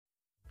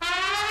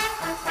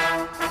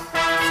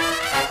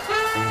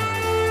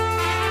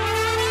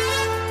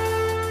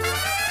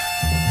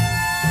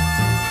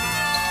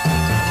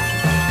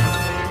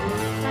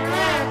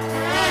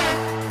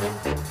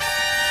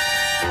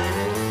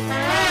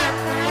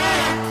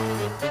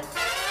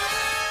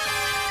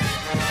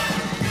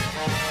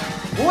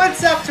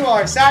What's up to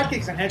our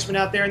sidekicks and henchmen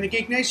out there in the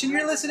Geek Nation?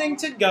 You're listening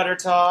to Gutter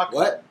Talk.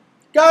 What?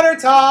 Gutter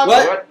Talk.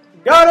 What?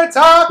 Gutter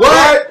Talk.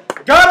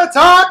 What? Gutter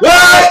Talk.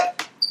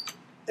 What?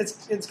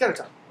 It's Gutter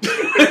Talk.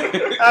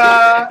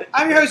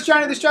 I'm your host,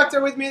 Johnny the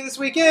Destructor. With me this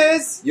week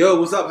is... Yo,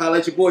 what's up? Holla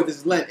at your boy. This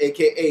is Len,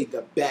 a.k.a.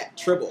 the Bat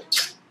Tribble.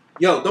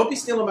 Yo, don't be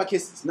stealing my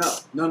kisses. No.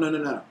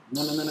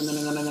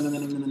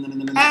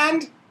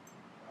 And...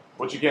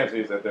 What you can't see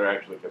is that they're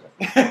actually kissing.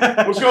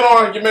 What's going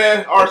on, your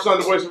man? Our son,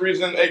 the voice of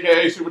reason,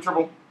 a.k.a. Super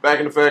Triple,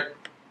 back in effect.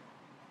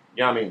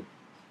 Yeah, I mean...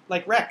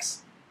 Like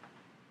Rex.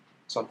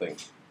 Something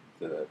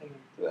to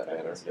that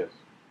manner, yes.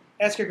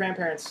 Ask your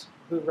grandparents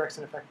who Rex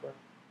in effect were.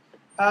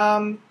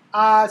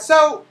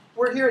 So,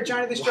 we're here at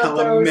Johnny the Destructor.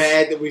 Well, I'm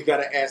mad that we've got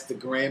to ask the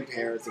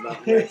grandparents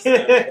about Rex.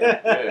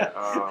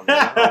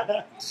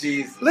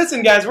 Jesus.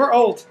 Listen, guys, we're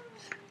old.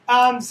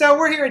 So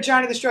we're here at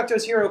Johnny the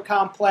Destructor's Hero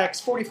Complex,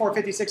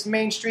 4456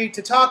 Main Street,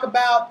 to talk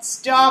about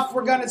stuff.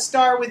 We're going to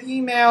start with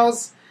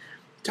emails.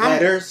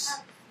 Letters.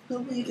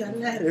 We got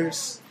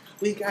letters.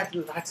 We got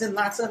lots and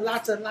lots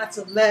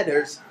of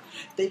letters.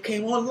 They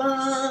came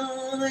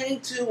online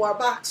to our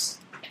box.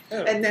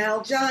 Oh. And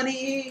now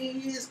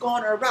Johnny's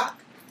gonna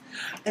rock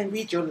and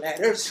read your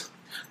letters.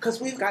 Because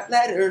we've got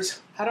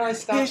letters. How do I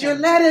stop Here's him? your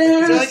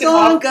letters Is there like an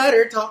on off?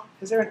 Gutter Talk.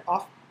 Is there an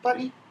off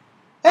button?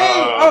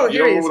 Hey!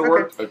 Here he is. Would Okay.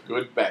 work a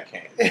good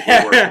backhand.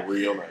 It would work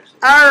real nicely.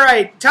 All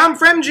right. Tom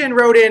Fremgen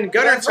wrote in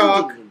Gutter Yeah,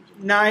 Talk,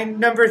 Fremgen.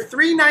 number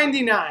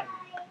 399.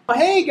 Oh,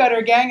 hey,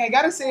 Gutter Gang. I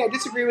gotta say I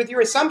disagree with your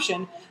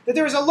assumption that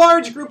there is a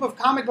large group of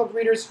comic book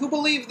readers who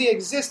believe the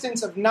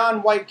existence of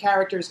non-white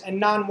characters and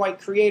non-white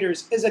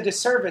creators is a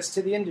disservice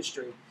to the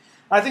industry.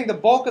 I think the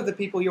bulk of the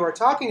people you are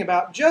talking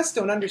about just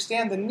don't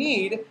understand the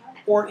need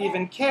or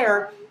even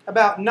care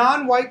about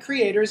non-white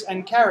creators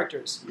and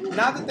characters,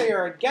 not that they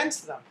are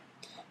against them.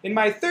 In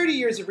my 30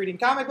 years of reading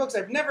comic books,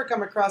 I've never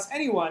come across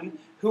anyone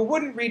who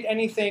wouldn't read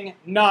anything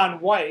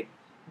non-white,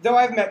 though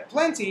I've met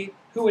plenty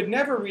who would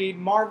never read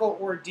Marvel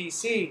or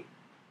DC,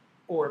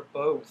 or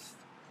both.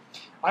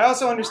 I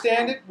also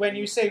understand it when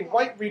you say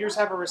white readers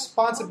have a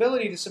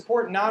responsibility to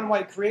support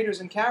non-white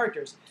creators and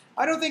characters.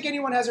 I don't think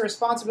anyone has a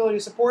responsibility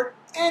to support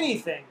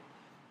anything.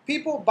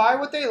 People buy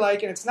what they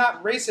like, and it's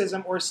not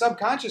racism or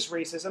subconscious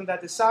racism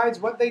that decides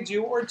what they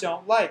do or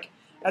don't like.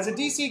 As a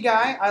DC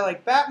guy, I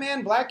like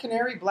Batman, Black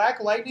Canary,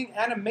 Black Lightning,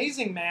 and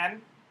Amazing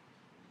Man,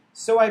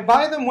 so I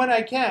buy them when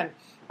I can.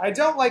 I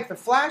don't like The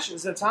Flash,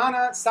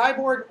 Zatanna,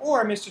 Cyborg,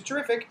 or Mr.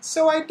 Terrific,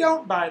 so I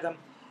don't buy them.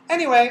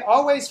 Anyway,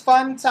 always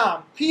fun,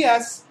 Tom.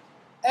 P.S.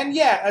 And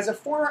yeah, as a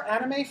former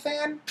anime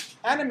fan,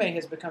 anime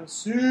has become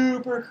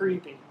super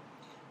creepy.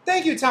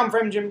 Thank you, Tom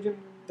Fremgen.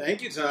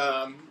 Thank you,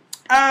 Tom.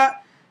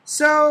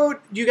 So,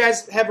 do you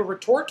guys have a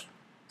retort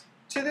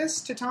to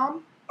this, to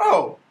Tom?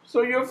 Oh,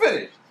 so you're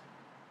finished.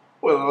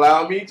 Well,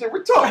 allow me to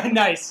retort.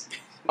 Nice.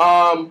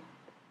 I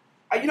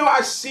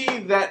see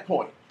that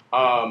point.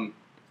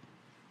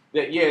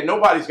 That,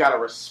 nobody's got a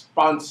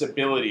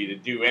responsibility to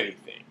do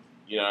anything.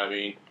 You know what I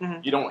mean?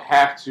 Mm-hmm. You don't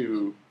have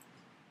to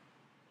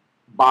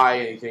buy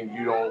anything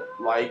you don't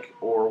like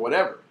or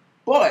whatever.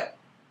 But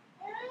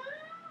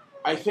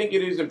I think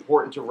it is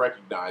important to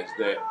recognize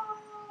that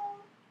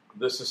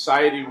the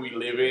society we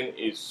live in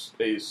is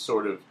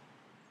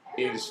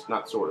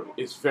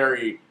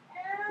very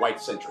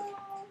white-centric.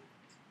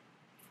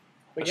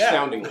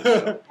 Astoundingly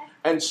so.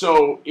 And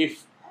so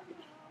if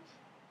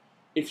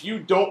you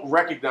don't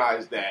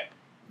recognize that,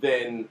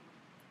 then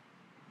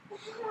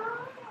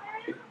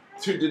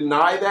to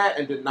deny that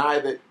and deny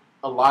that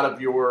a lot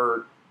of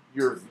your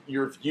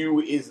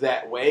view is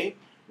that way,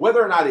 whether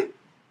or not it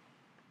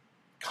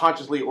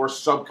consciously or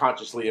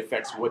subconsciously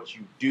affects what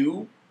you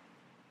do,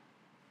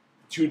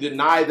 to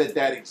deny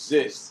that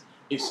exists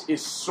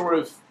is sort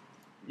of,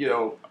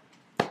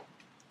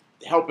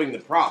 helping the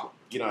problem.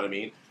 You know what I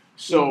mean?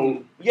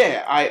 So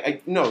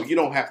I no, you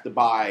don't have to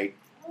buy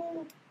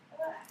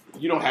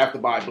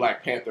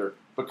Black Panther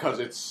because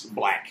it's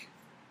black.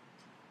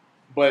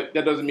 But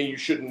that doesn't mean you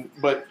shouldn't.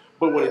 But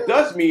what it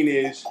does mean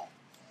is,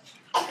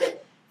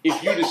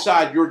 if you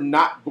decide you're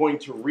not going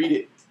to read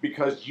it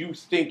because you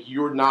think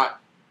you're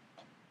not,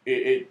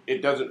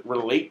 it doesn't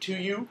relate to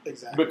you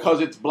because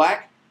it's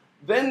black,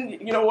 then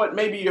you know what?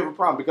 Maybe you have a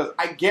problem, because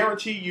I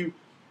guarantee you,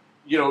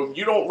 you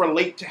don't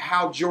relate to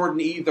Hal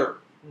Jordan either.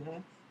 Mm-hmm.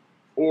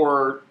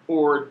 Or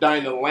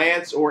Dinah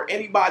Lance, or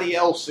anybody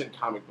else in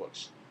comic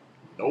books.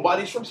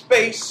 Nobody's from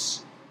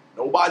space.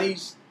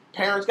 Nobody's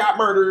parents got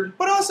murdered.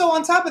 But also,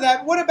 on top of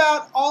that, what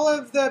about all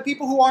of the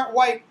people who aren't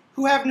white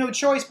who have no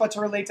choice but to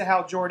relate to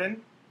Hal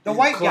Jordan? The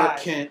white Clark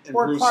guy. Kent and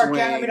or Bruce Clark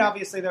Wayne. Kent. I mean,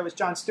 obviously, there was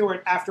Jon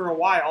Stewart after a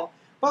while.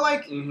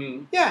 But,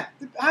 Mm-hmm. yeah,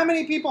 how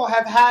many people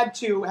have had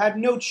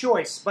no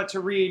choice but to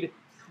read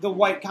the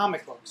white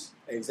comic books?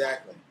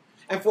 Exactly.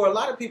 And for a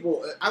lot of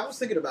people, I was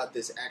thinking about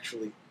this,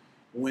 actually,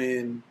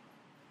 when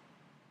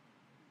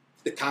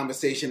the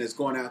conversation is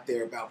going out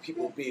there about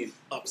people being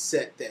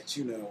upset that,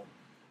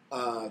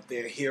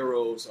 their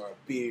heroes are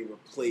being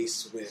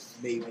replaced with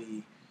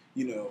maybe,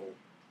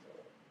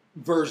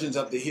 versions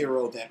of the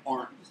hero that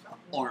aren't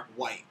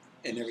white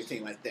and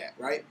everything like that,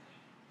 right?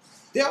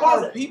 There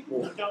Pause are it.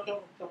 people. Don't.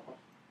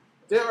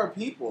 There are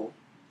people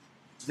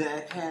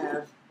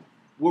that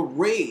were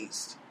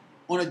raised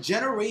on a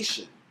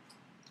generation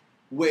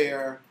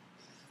where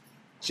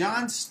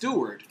John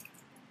Stewart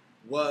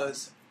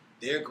was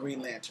their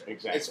Green Lantern.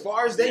 Exactly. As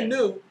far as they Yeah.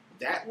 knew,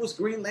 that was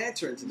Green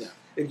Lantern to them.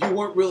 If you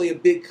weren't really a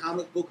big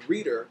comic book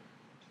reader,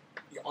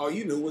 all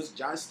you knew was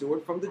John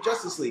Stewart from the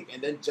Justice League,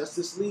 and then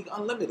Justice League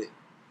Unlimited.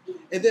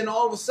 And then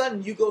all of a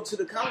sudden, you go to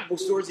the comic book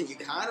stores and you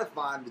kind of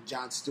find the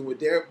John Stewart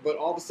there, but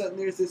all of a sudden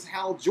there's this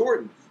Hal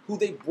Jordan, who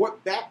they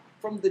brought back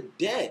from the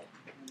dead,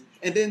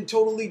 and then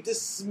totally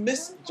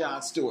dismissed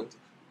John Stewart.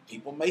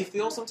 People may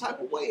feel some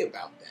type of way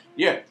about that.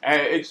 Yeah,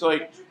 it's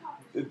like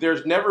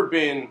there's never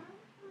been,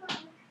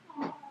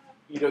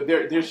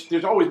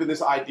 there's always been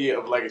this idea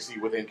of legacy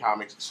within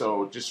comics.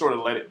 So just sort of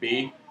let it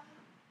be.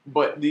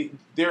 But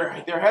there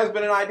has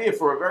been an idea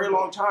for a very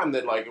long time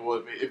that like,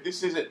 well, if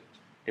this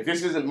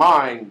isn't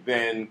mine,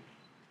 then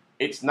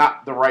it's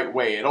not the right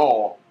way at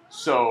all.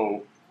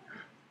 So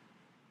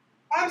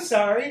I'm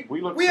sorry. we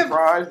look We have-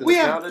 surprised. and We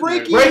have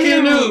astounded.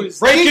 breaking news.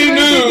 Breaking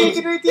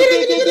news!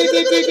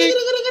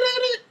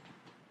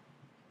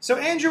 So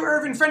Andrew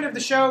Irvin, friend of the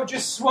show,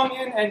 just swung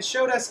in and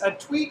showed us a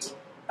tweet.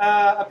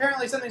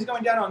 Apparently something's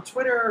going down on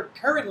Twitter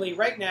currently,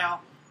 right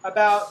now,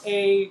 about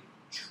a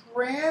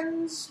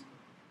trans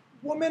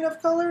woman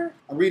of color.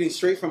 I'm reading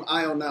straight from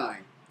aisle 9.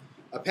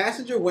 A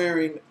passenger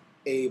wearing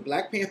a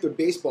Black Panther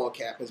baseball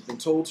cap has been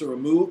told to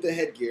remove the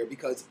headgear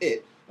because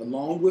it,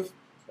 along with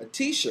a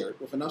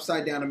t-shirt with an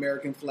upside-down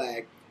American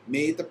flag,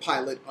 made the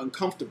pilot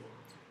uncomfortable.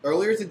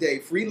 Earlier today,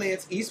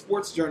 freelance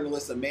esports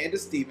journalist Amanda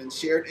Stevens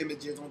shared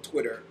images on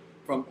Twitter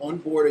from on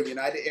board a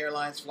United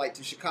Airlines flight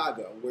to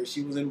Chicago, where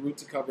she was en route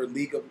to cover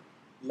League of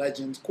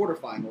Legends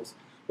quarterfinals,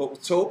 but was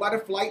told by the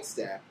flight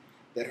staff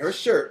that her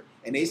shirt,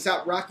 an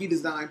A$AP Rocky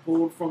design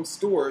pulled from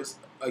stores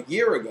a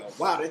year ago.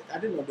 Wow, I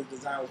didn't know the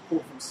design was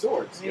pulled from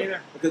stores. Me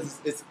neither. Because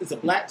it's a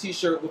black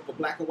T-shirt with a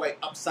black and white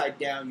upside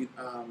down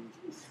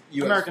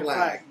U.S. American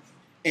flag.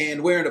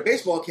 And wearing a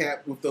baseball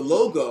cap with the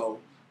logo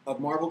of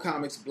Marvel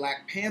Comics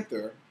Black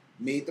Panther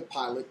made the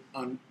pilot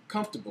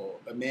uncomfortable.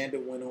 Amanda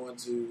went on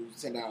to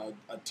send out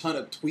a ton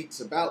of tweets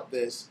about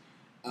this.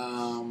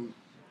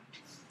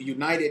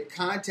 United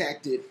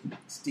contacted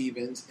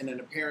Stevens in an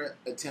apparent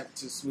attempt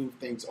to smooth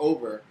things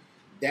over.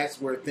 That's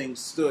where things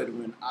stood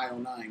when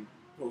IO9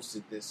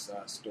 posted this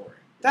story.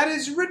 That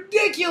is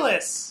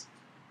ridiculous.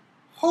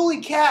 Holy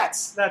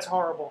cats, that's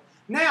horrible.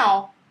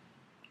 Now,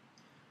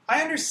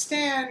 I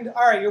understand.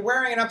 All right, you're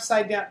wearing an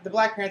upside down. The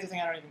Black Panther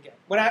thing, I don't even get.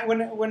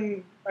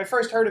 When I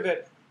first heard of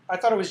it, I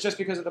thought it was just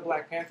because of the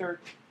Black Panther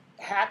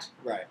hat.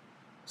 Right.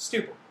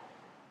 Stupid.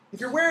 If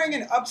you're wearing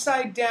an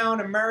upside down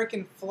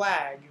American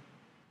flag,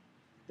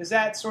 does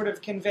that sort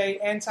of convey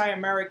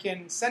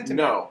anti-American sentiment?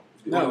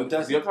 No, it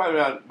doesn't. I'm talking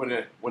about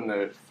when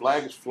the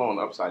flag is flown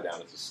upside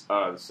down. It's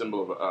a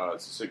symbol of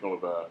it's a signal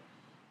of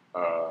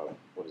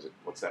what is it?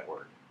 What's that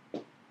word?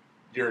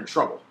 You're in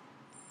trouble.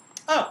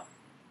 Oh.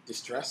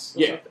 Distress?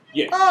 Yeah,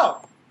 yeah,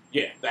 Oh.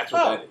 yeah. That's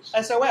what that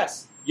is.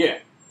 SOS. Yeah,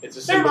 it's a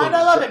Never symbol. mind, of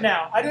I love distress. it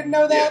now. I didn't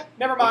know that. Yeah.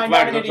 Never When mind, the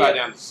I'm flag an is upside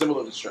idiot. down. It's a symbol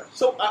of distress.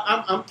 So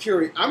I'm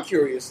curious. I'm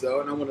curious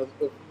though, and I want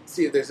to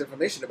see if there's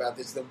information about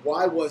this. Then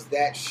why was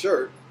that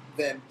shirt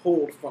then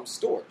pulled from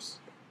stores?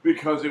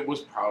 Because it was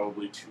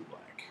probably too black.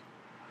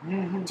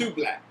 Mm-hmm. Too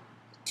black,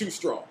 too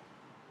strong,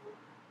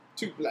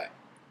 too black,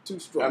 too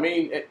strong. I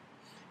mean,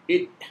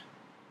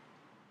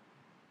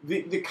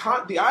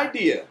 the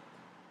idea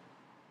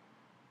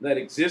that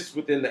exists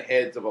within the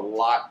heads of a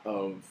lot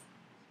of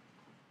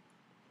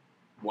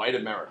white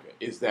America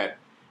is that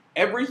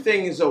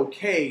everything is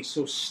okay,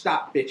 so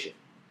stop bitching.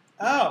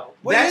 Oh,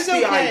 well, That's it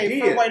is the okay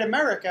idea. for white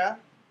America.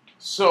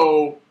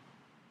 So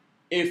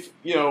if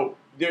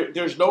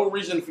there's no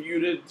reason for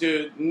you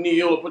to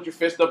kneel or put your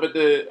fist up at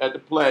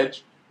the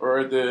pledge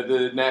or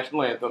the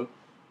national anthem.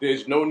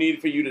 There's no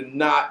need for you to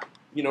not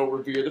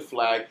revere the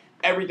flag.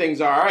 Everything's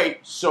all right.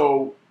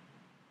 So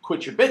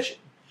quit your bitching.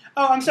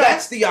 Oh, I'm sorry.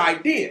 That's the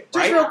idea, Just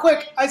right? real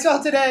quick, I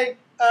saw today,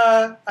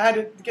 I had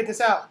to get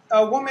this out,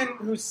 a woman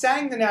who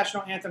sang the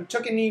national anthem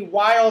took a knee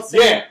while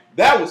singing. Yeah,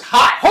 that was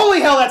hot.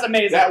 Holy hell, that's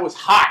amazing. That was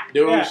hot,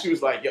 dude. Yeah. She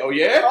was like, "Oh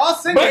yeah, I'll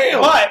sing Bam!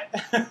 it,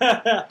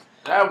 but...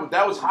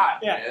 that was hot."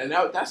 Yeah. And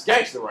that's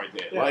gangster right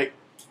there. Yeah. Like,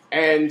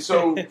 and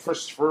so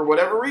for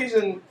whatever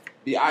reason,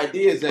 the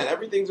idea is that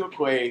everything's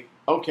okay.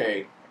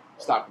 Okay,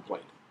 stop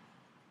complaining.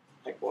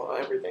 Like, well,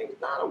 everything's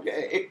not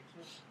okay.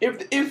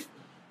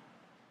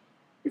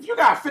 If you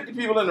got 50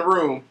 people in the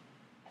room,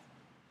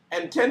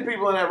 and 10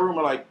 people in that room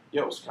are like,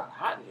 "Yo, it's kind of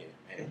hot in here,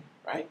 man,"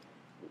 right?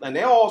 And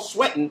they're all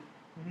sweating.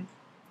 Mhm.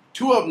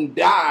 2 of them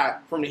die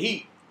from the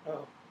heat.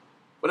 Oh.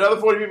 But the other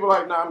 40 people are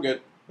like, "Nah, I'm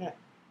good." Yeah.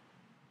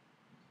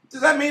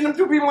 Does that mean them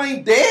 2 people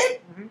ain't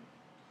dead? Mhm.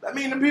 That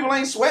mean them people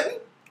ain't sweating?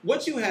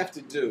 what you have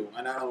to do,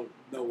 and I don't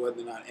know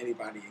whether or not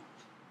anybody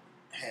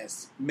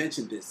has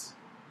mentioned this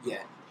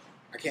yet.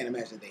 I can't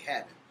imagine they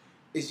haven't.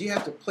 Is you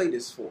have to play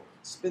this forward,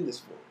 spin this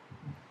forward.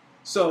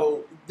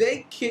 So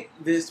they kick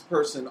this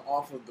person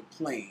off of the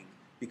plane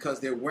because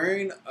they're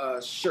wearing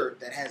a shirt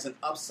that has an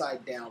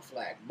upside down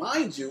flag.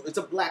 Mind you, it's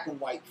a black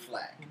and white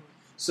flag.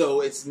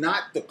 So it's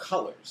not the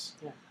colors.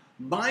 Yeah.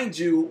 Mind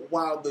you,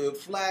 while the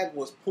flag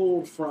was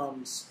pulled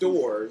from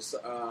stores,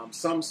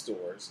 some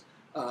stores,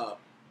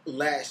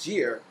 last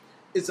year,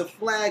 it's a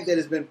flag that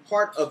has been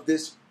part of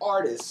this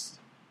artist's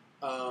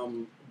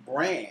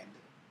brand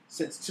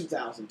since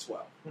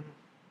 2012.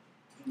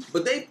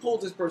 But they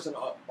pulled this person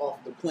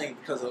off the plane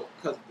because of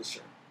the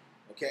shirt.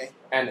 Okay?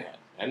 And the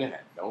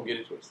hat. Don't get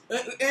it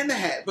twisted. And the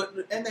hat.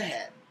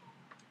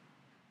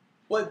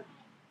 But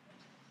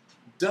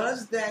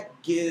does that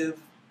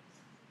give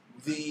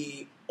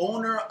the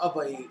owner of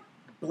a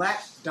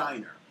black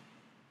diner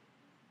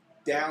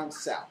down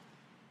south,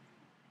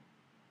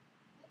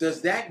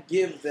 does that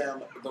give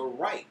them the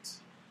right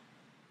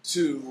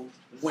to,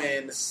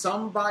 when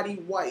somebody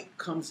white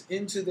comes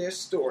into their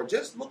store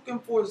just looking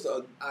for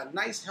a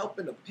nice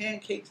helping of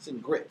pancakes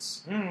and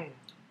grits,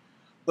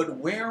 but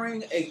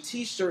wearing a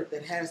t-shirt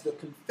that has the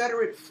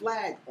Confederate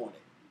flag on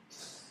it,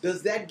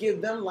 does that give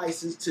them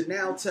license to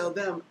now tell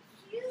them,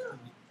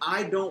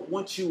 I don't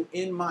want you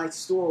in my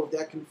store with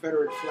that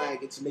Confederate flag,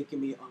 it's making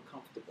me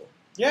uncomfortable?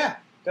 Yeah,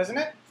 doesn't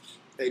it?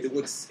 It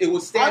would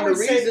stand I would to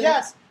reason. say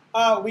yes.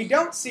 We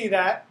don't see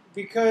that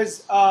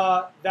because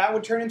that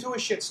would turn into a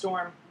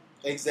shitstorm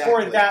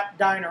Exactly. for that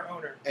diner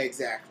owner.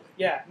 Exactly.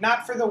 Yeah,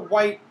 not for the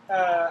white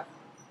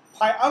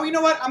Oh, you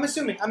know what? I'm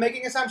assuming. I'm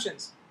making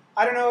assumptions.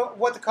 I don't know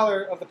what the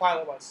color of the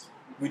pilot was.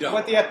 We don't.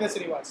 What the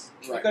ethnicity was.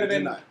 Right, It could have we do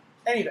been not.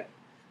 anything.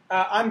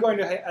 I'm going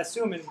to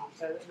assume and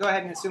go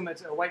ahead and assume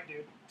it's a white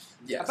dude.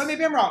 Yes. But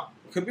maybe I'm wrong.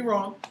 Could be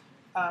wrong.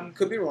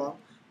 Could be wrong.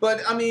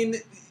 But I mean,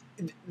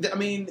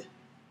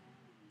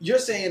 you're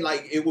saying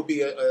like it would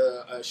be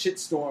a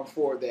shitstorm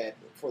for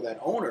that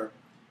owner.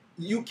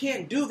 You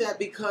can't do that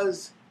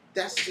because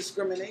that's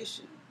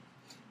discrimination.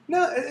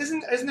 No,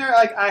 isn't there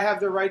like I have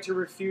the right to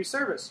refuse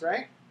service,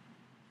 right?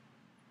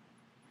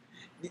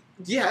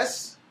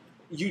 Yes,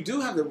 you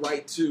do have the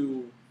right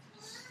to.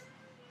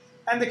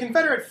 And the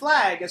Confederate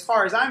flag, as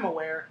far as I'm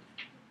aware,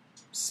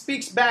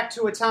 speaks back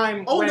to a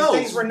time when no.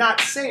 things were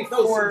not safe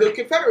No, for. the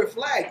Confederate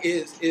flag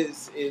is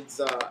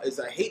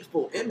a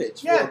hateful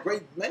image for a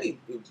great many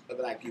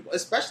black people,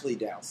 especially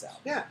down south.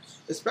 Yeah.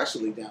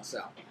 Especially down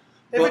south.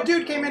 If a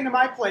dude came into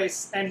my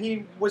place and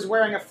he was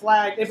wearing a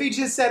flag, if he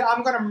just said,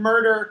 I'm going to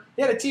murder,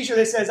 he had a t-shirt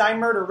that says, I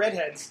murder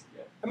redheads,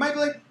 I might be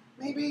like,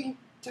 maybe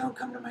don't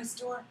come to my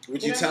store.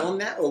 Would you tell him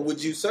that, or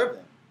would you serve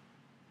him?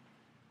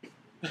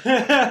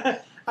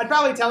 I'd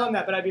probably tell him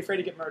that, but I'd be afraid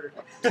to get murdered.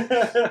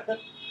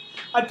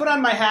 I'd put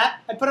on my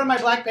hat. I'd put on my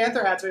Black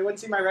Panther hat so he wouldn't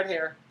see my red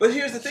hair. But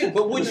here's the thing.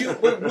 But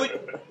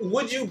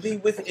would you be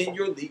within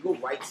your legal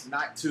rights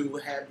not to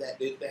have that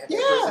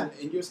person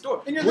in your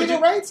store? In your legal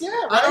rights, yeah.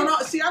 Right? I don't know.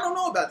 See, I don't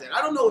know about that.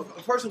 I don't know if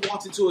a person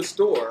walks into a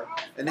store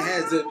and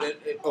has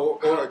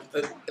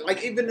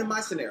like even in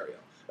my scenario,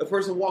 a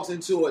person walks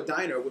into a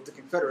diner with the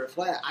Confederate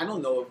flag. I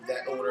don't know if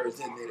that owner is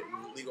in their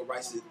legal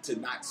rights to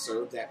not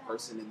serve that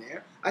person in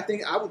there. I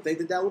would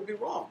think that would be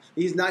wrong.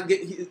 He's not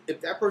if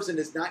that person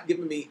is not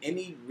giving me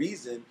any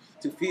reason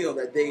to feel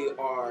that they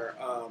are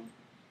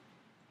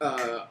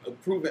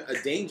proving a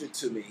danger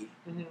to me.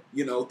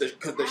 You know,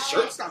 because the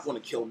shirt's not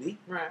going to kill me.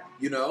 Right.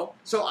 You know,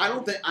 so I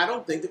don't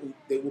think that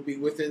they will be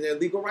within their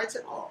legal rights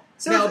at all.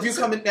 So now, if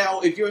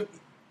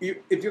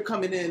you're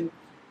coming in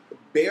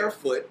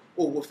barefoot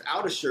or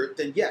without a shirt,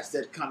 then yes,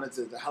 that kind of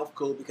is the health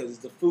code because it's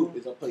the food.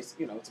 It's a place,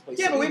 it's a place.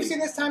 Yeah, to but we've eat. seen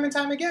this time and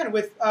time again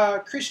with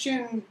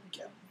Christian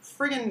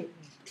friggin'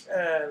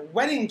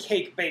 wedding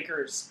cake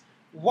bakers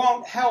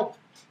won't help.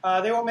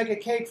 They won't make a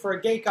cake for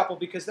a gay couple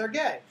because they're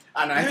gay.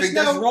 And I think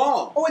that's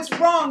wrong. Oh, it's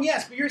wrong,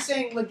 yes, but you're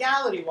saying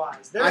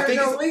legality-wise. I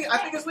think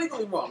it's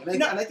legally wrong,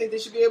 and I think they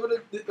should be able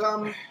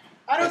to.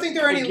 I don't think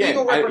there are any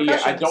legal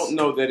repercussions. I don't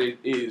know that it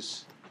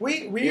is.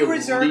 We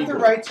reserve the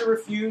right to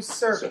refuse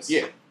service.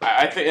 Yeah,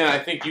 I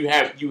think you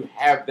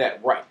have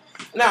that right.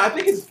 Now I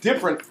think it's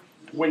different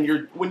when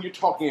you're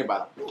talking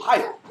about a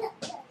pilot,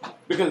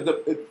 because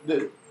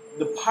the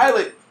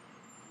pilot,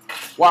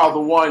 while the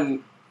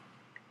one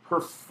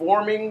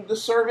performing the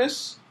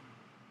service,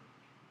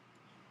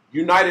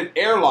 United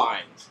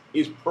Airlines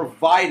is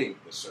providing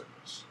the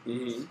service.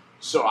 Mm-hmm.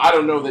 So I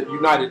don't know that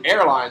United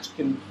Airlines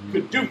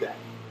could do that.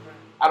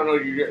 I don't know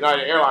if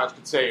United Airlines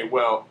could say,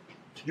 well,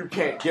 you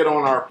can't get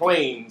on our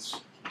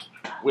planes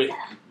with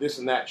this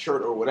and that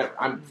shirt or whatever.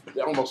 I'm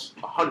almost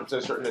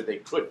 100% certain that they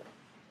couldn't.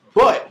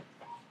 But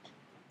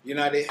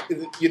United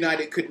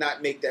could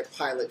not make that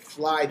pilot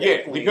fly.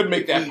 They could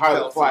make that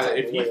pilot fly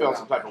if he felt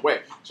some type of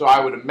way. So I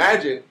would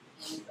imagine,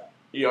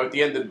 at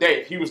the end of the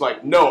day, if he was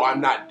like, no,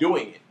 I'm not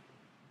doing it,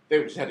 they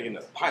would just have to get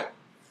another pilot.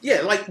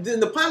 Yeah, like then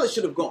the pilot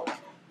should have gone.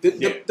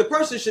 The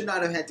person should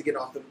not have had to get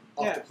off the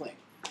plane.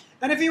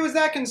 And if he was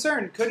that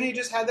concerned, couldn't he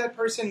just have that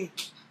person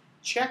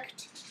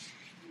checked,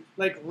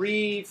 like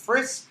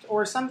re-frisked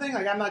or something?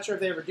 Like I'm not sure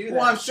if they ever do that.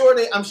 Well, I'm sure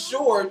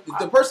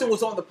the person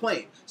was on the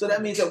plane, so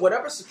that means that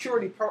whatever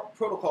security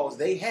protocols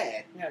they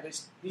had,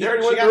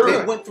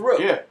 they went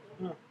through. Yeah.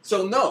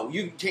 So no,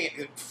 you can't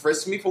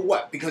frisk me for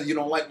what? Because you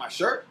don't like my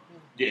shirt?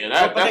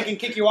 Yeah, but they that's can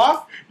kick you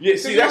off. yeah.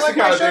 So See, you don't that's like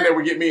the kind my of thing shirt? that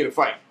would get me in a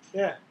fight.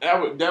 Yeah,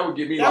 That would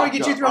get me. that would locked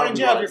get you up. thrown I'd in be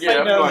jail like, if you're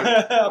fighting I'd be like,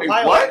 a hey,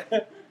 pilot.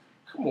 what?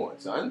 Come on,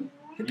 son.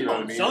 You know Come what I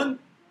on, mean? son.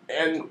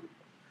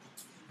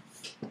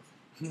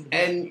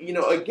 And you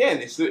know, again,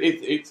 it's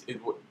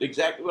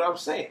exactly what I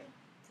was saying.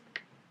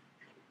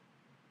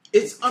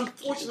 It's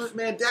unfortunate,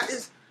 man.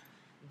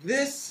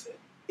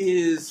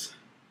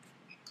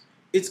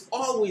 It's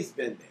always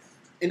been there.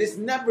 And it's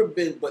never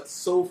been but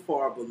so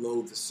far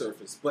below the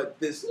surface. But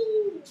this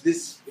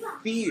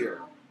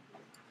fear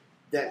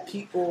that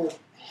people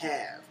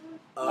have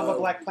Of a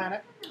black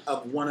planet.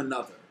 of one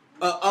another,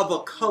 of a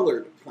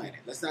colored planet.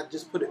 Let's not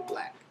just put it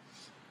black,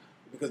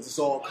 because it's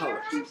all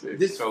colors.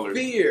 This colored.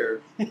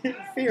 fear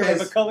Fear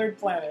of a colored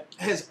planet.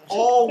 has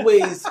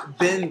always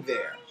been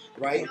there,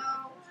 right?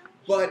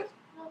 But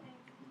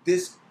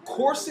this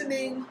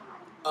coarsening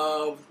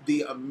of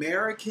the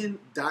American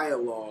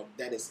dialogue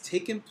that has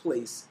taken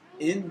place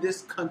in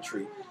this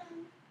country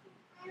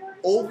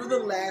over the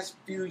last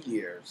few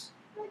years,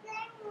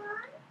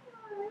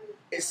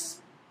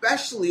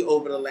 especially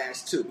over the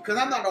last two, because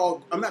I'm not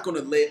going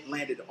to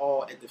land it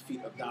all at the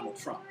feet of Donald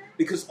Trump,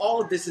 because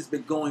all of this has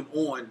been going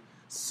on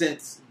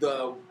since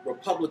the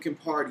Republican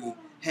Party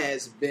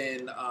has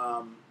been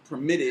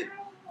permitted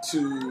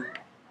to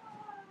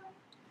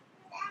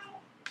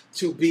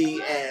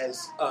be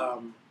as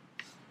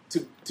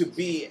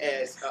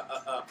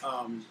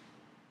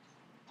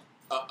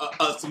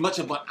much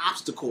of an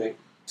obstacle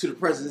to the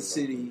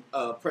presidency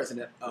of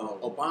President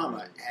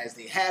Obama as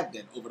they have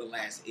been over the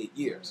last 8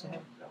 years.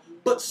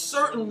 But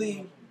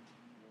certainly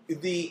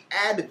the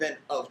advent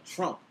of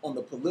Trump on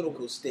the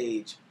political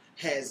stage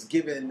has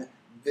given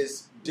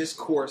this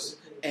discourse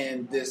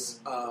and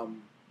this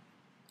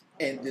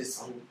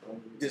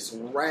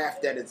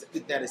raft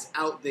that is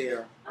out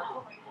there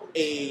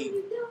a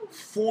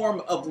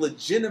form of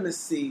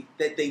legitimacy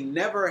that they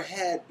never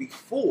had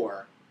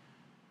before,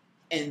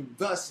 and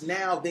thus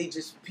now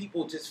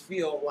people just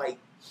feel like,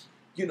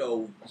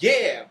 the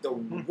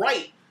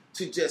right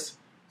to just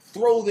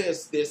throw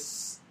this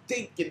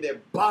stink in their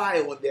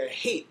bile and their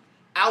hate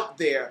out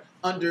there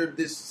under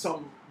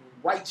some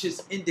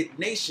righteous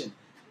indignation,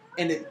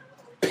 and it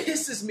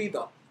pisses me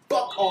the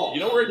fuck off.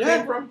 You know where it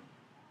came from?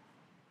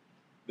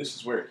 This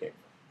is where it came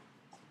from.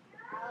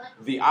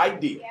 The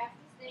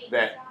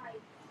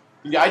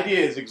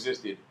idea has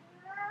existed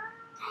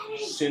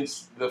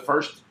since the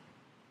first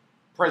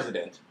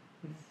president,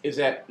 is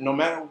that no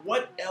matter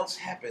what else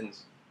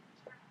happens,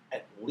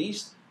 at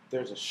least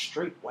there's a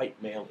straight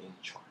white male in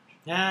charge.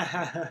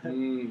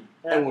 And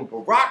when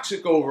Barack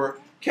took over,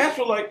 cats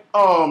were like,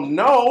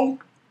 no,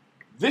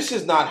 this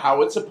is not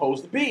how it's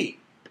supposed to be.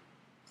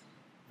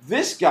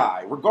 This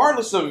guy,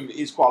 regardless of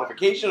his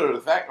qualification or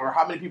the fact or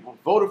how many people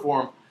voted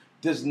for him,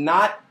 does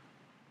not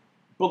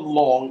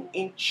belong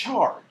in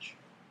charge.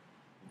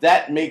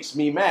 That makes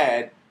me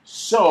mad,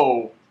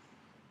 so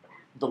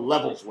the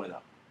levels went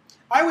up.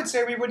 I would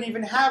say we wouldn't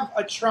even have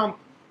a Trump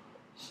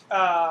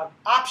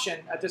option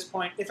at this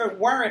point if it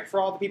weren't for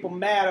all the people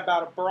mad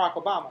about Barack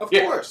Obama. Of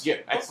course. Yeah,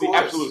 it's the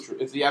absolute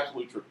truth. It's the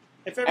absolute truth.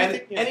 If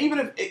everything, And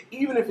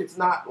even if it's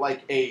not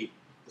like the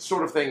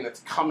sort of thing that's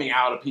coming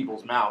out of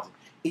people's mouths,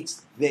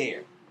 it's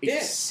there.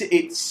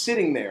 It's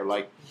sitting there,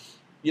 like,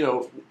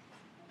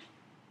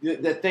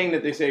 that thing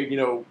that they say,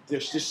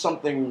 there's just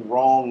something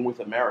wrong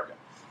with America.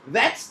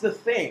 That's the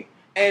thing.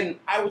 And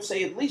I would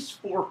say at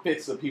least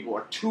 4/5 of people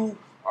are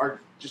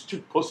just too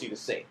pussy to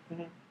say.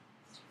 Mm-hmm.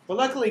 Well,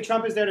 luckily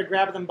Trump is there to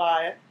grab them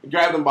by it.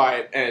 Grab them by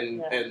it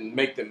and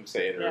make them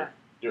say it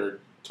or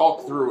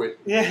talk through it.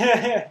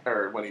 Yeah.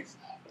 Or when he's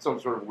some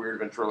sort of weird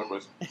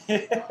ventriloquist.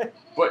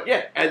 But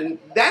yeah, and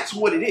that's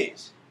what it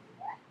is.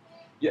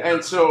 Yeah,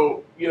 and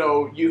so,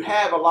 you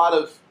have a lot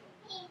of,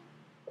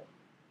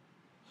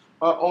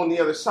 on the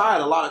other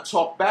side, a lot of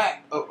talk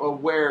back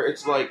of where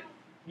it's like,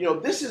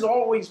 this has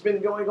always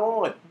been going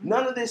on.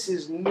 None of this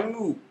is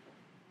new.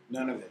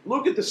 None of it.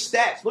 Look at the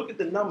stats. Look at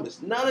the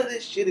numbers. None of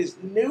this shit is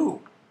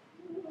new.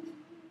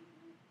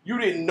 You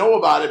didn't know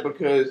about it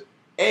because,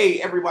 A,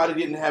 everybody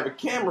didn't have a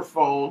camera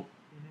phone,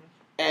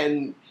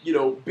 and,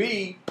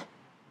 B,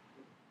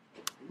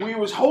 we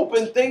was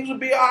hoping things would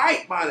be all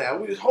right by now.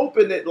 We was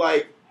hoping that,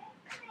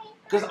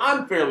 because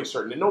I'm fairly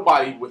certain that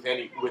nobody with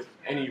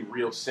any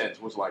real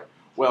sense was like,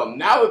 well,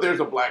 now that there's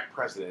a black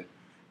president,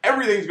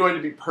 everything's going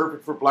to be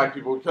perfect for black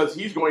people because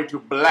he's going to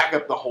black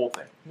up the whole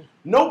thing.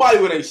 Nobody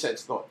with any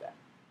sense thought that.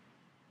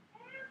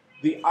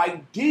 The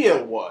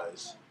idea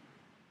was,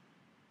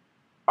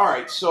 all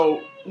right,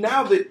 so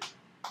now that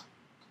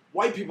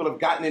white people have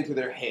gotten it into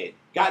their head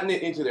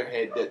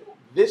that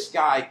this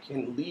guy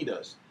can lead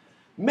us,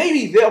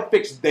 maybe they'll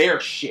fix their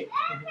shit,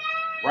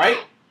 right?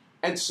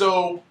 And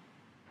so,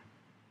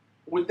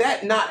 with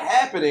that not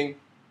happening,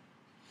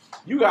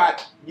 you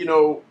got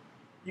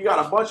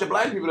a bunch of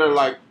black people that are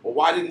like, well,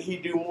 why didn't he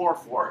do more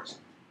for us?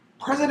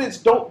 Presidents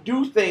don't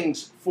do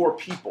things for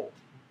people.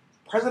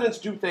 Presidents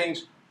do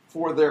things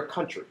for their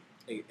country.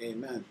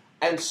 Amen.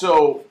 And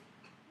so,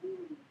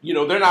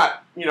 they're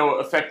not,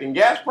 affecting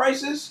gas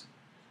prices,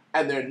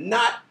 and they're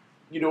not,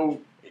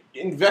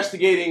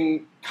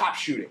 investigating cop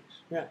shootings.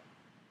 Yeah.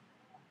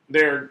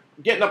 They're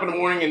getting up in the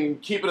morning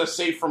and keeping us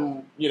safe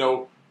from,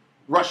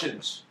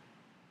 Russians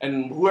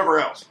and whoever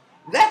else.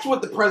 That's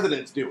what the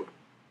president's doing.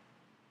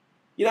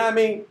 You know what I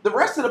mean? The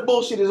rest of the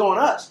bullshit is on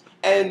us.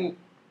 And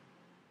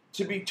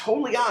to be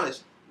totally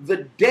honest, the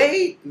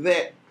day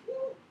that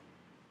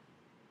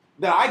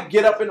I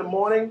get up in the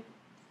morning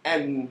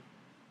and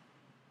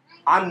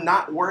I'm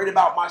not worried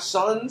about my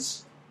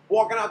sons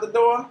walking out the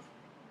door,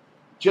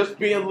 just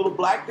being little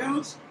black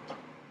dudes,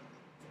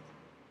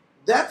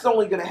 that's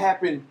only going to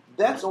happen.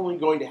 That's only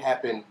going to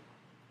happen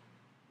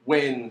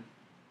when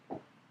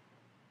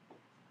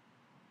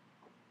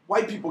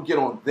white people get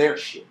on their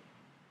shit.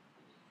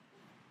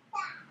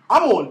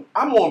 I'm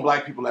on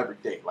black people every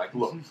day. Like,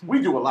 look,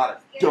 we do a lot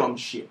of dumb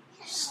shit.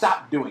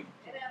 Stop doing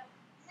it.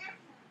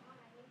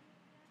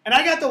 And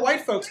I got the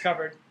white folks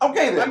covered.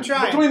 Okay, then. I'm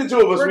trying. Between the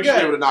two of us, We're we should good.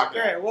 be able to knock it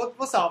All out. right,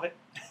 we'll solve it.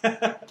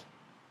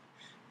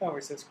 Oh,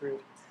 we're so screwed.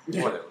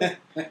 Whatever.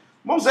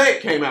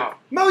 Mosaic came out.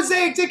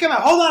 Mosaic did come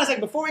out. Hold on a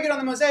second. Before we get on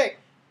the Mosaic,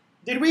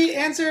 did we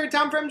answer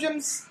Tom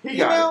Fremjim's He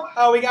email? got it.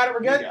 Oh, we got it.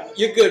 We're good? He got it.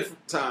 You're good,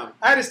 Tom.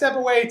 I had to step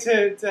away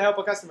to help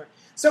a customer.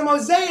 So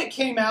Mosaic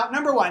came out,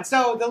 number one.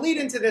 So the lead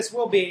into this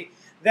will be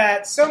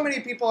that so many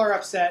people are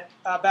upset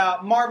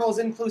about Marvel's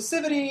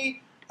inclusivity,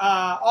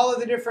 all of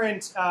the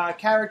different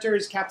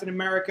characters. Captain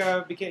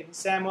America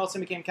Sam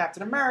Wilson became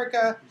Captain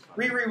America.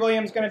 Riri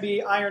Williams going to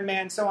be Iron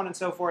Man, so on and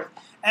so forth.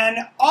 And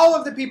all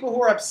of the people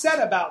who are upset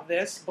about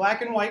this,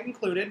 black and white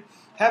included,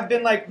 have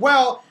been like,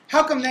 well,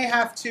 how come they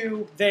have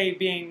to, they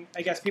being,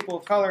 I guess, people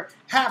of color,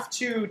 have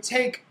to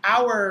take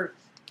our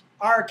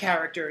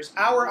characters,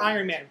 our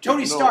Iron Man,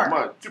 Tony Stark.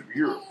 My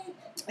superhero.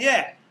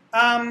 Yeah.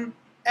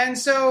 And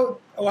so,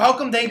 how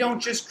come they don't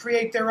just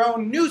create their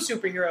own new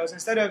superheroes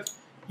instead of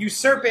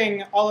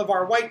usurping all of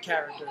our white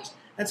characters?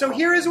 And so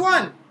here is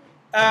one.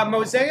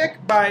 Mosaic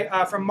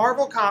from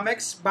Marvel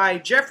Comics by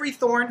Jeffrey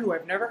Thorne, who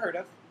I've never heard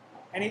of.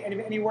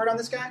 Any word on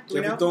this guy? Do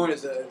we Jeffrey know? Thorne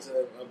is a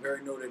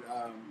very noted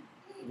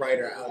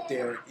writer out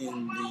there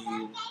in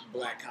the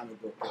black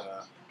comic book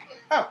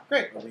Oh,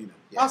 great. arena.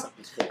 Yeah, Awesome.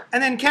 he's cool.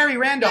 And then Carrie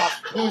Randolph,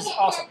 who's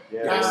awesome.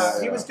 Yeah.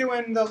 He was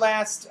doing the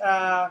last,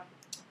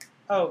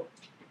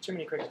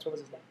 Jiminy Crickets. What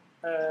was his name?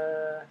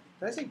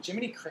 Did I say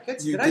Jiminy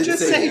Crickets? You Did I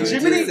just say you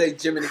Jiminy did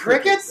say Jiminy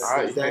Crickets? All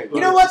right, Exactly.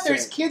 You know what?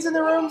 There's kids in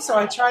the room, so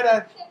I try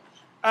to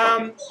I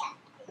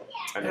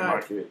know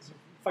my kids.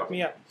 fuck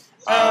me up.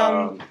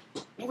 Um,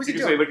 What was you he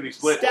can say doing? lickety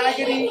split.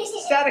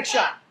 Static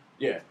Shock.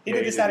 Yeah. He Yeah,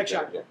 did the Static that,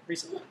 Shock yeah.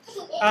 recently.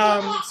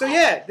 So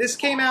yeah, this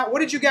came out. What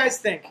did you guys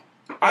think?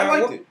 I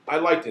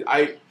liked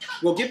it.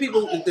 Well, give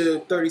people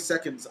the 30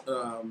 seconds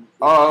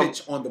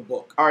pitch on the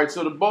book. All right,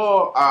 so the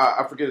ball,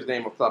 I forget his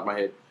name off the top of my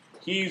head.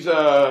 He's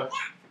a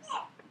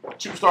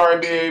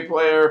superstar NBA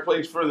player,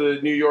 plays for the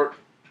New York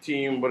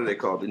team. What are they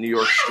called? The New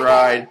York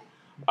Stride.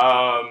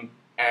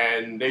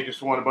 And they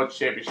just won a bunch of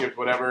championships,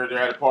 whatever. They're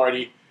at a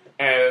party.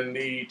 And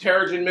the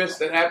Terrigen mist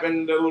that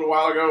happened a little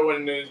while ago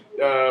in the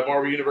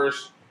Marvel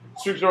Universe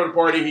sweeps over the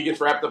party. He gets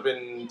wrapped up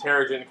in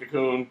Terrigen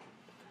cocoon.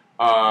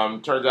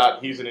 Turns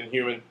out he's an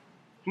Inhuman.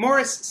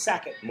 Morris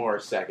Sackett.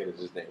 Morris Sackett is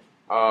his name.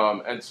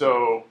 And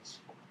so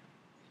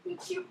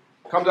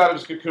comes out of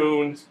his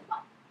cocoon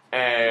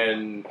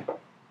and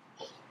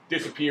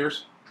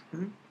disappears.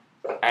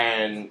 Mm-hmm.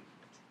 And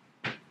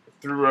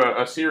through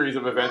a series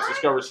of events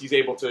discovers he's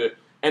able to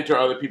enter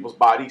other people's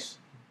bodies.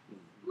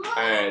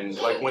 And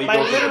like when he By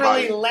goes in their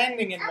literally body,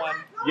 landing in one.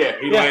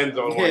 he lands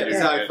on one. Yeah, that's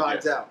how he Yeah.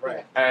 finds out,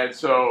 right? And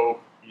so,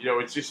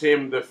 it's just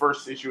him. The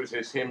first issue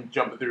is him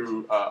jumping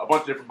through a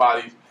bunch of different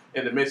bodies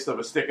in the midst of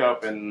a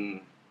stick-up,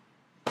 and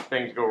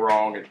things go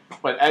wrong.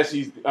 But as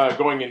he's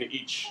going into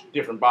each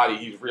different body,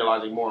 he's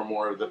realizing more and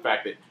more of the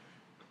fact that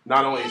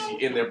not only is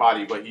he in their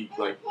body, but he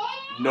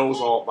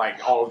knows all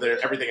of their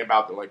everything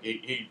about them. Like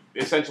he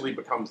essentially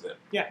becomes them.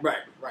 Yeah. Right.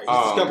 He's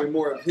discovering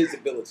more of his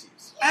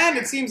abilities. And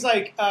it seems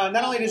like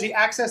not only does he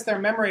access their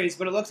memories,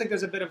 but it looks like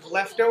there's a bit of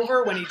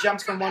leftover when he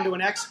jumps from one to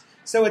an X.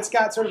 So it's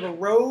got sort of a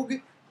rogue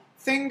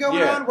thing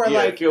going on where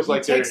it feels he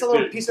like takes a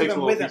little piece of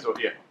him with him.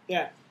 Yeah.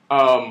 Yeah.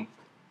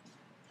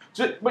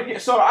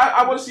 So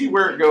I want to see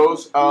where it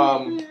goes.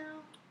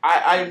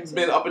 I've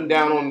been up and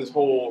down on this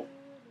whole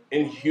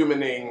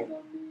inhumaning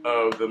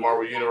of the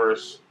Marvel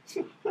Universe.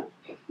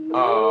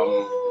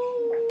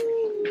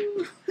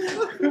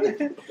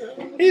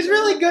 He's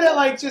really good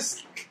at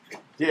just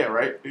Yeah,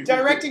 right.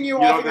 directing you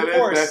know off what of that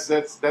your is?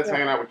 course. That's Yeah.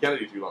 hanging out with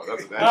Kennedy too long.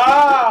 That's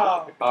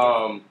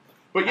Oh.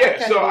 But yeah,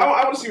 Okay. so I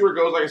want to see where it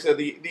goes. Like I said,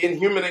 the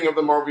inhumaning of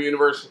the Marvel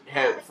Universe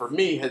has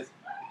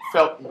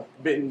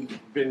been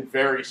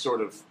very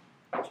sort of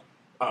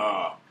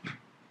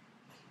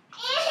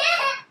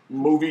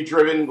movie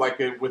driven,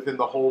 within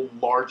the whole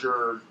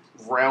larger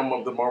realm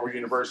of the Marvel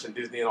Universe and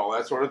Disney and all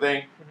that sort of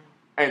thing.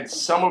 And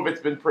some of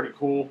it's been pretty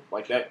cool,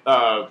 like that.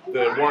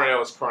 The Warren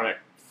Ellis Chronic,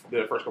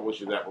 the first couple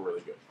issues of that were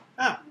really good.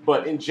 Oh.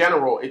 But in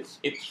general, it's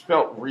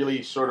felt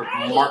really sort of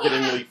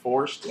marketingly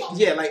forced.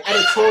 Yeah, like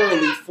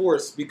editorially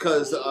forced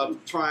because of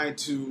trying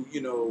to,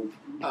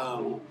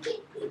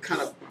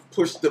 kind of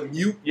push the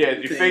mutant. Yeah,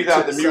 you thing phase to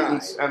out the side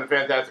mutants and the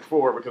Fantastic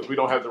Four because we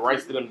don't have the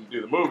rights to them to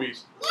do the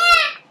movies.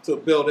 to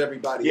build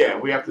everybody. Yeah,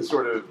 up. we have to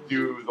sort of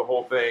do the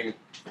whole thing.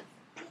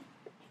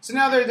 So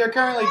now they're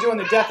currently doing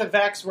the Death of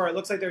X, where it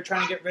looks like they're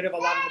trying to get rid of a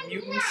lot of the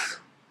mutants.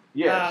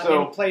 Yeah,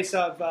 In place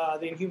of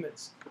the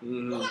Inhumans.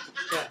 Mhm.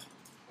 Yeah. So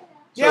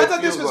Yeah, I it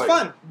thought this feels was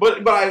like- fun.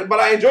 But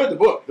I enjoyed the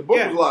book. The book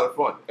Yeah. was a lot of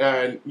fun,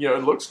 and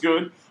it looks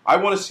good. I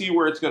want to see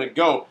where it's going to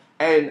go.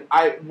 And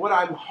what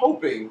I'm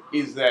hoping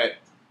is that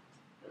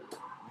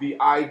the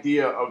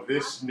idea of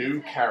this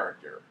new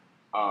character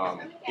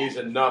is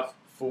enough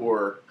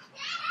for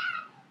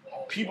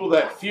people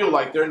that feel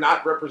like they're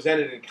not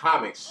represented in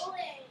comics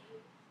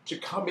to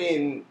come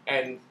in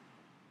and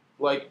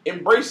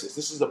embrace this.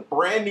 This is a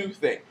brand new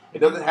thing. It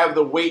doesn't have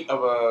the weight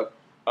of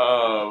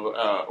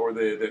or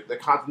the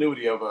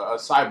continuity of a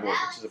Cyborg,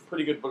 which is a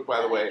pretty good book,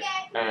 by the way.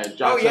 And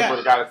John Semper,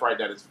 the guy that's writing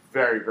that, is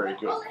very, very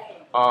good.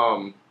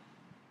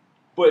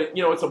 But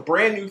it's a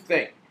brand new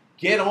thing.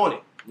 Get on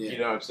it. Yeah. You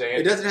know what I'm saying?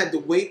 It doesn't have the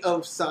weight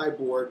of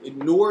Cyborg,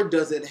 nor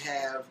does it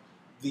have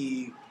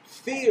the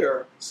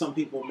fear some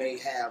people may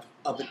have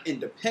of an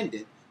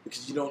independent,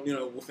 because you don't,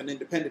 with an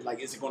independent, like,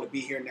 is it going to be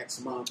here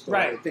next month? Or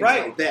Right, things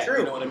right, like that. true.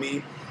 You know what I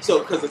mean? So,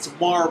 because it's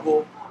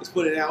Marvel, it's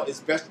putting out,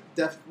 it's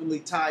definitely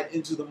tied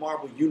into the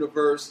Marvel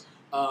universe.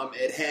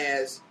 It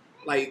has,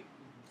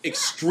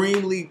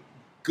 extremely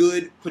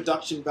good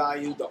production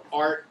value. The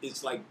art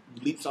is,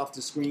 leaps off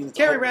the screen.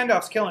 Carrie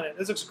Randolph's killing it.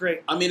 This looks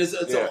great. I mean, it's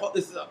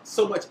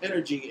so much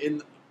energy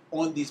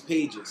on these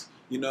pages.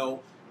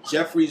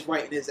 Jeffrey's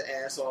writing his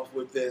ass off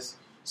with this,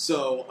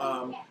 so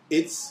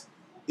there's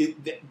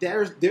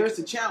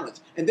a challenge,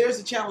 and there's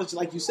a challenge,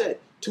 like you said,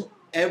 to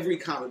every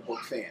comic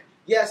book fan.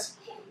 Yes,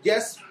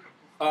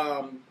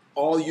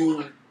 all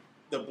you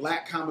the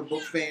black comic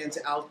book fans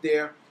out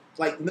there.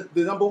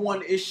 The number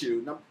one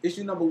issue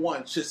number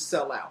one should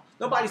sell out.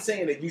 Nobody's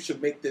saying that you should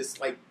make this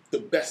the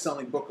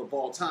best-selling book of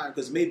all time,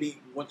 because maybe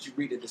once you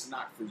read it, it's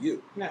not for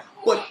you. Yeah.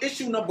 But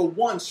issue number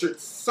one should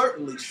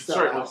certainly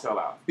sell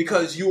out,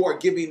 because you are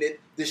giving it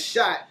the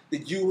shot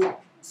that you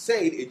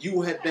say that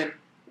you have been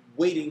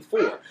waiting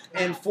for.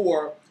 And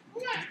for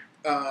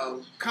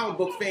comic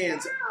book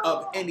fans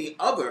of any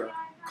other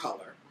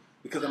color,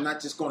 because I'm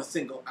not just going to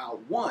single out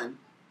one,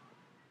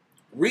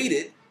 read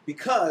it,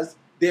 because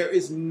there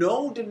is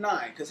no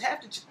denying, because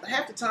half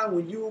the time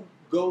when you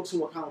go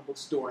to a comic book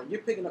store and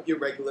you're picking up your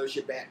regulars,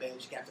 your Batmans,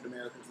 your Captain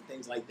Americans, and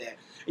things like that,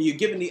 and you're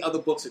giving the other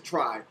books a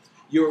try,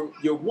 you're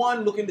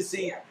one, looking to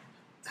see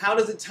how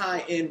does it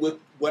tie in with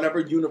whatever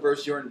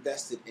universe you're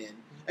invested in,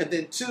 and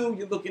then two,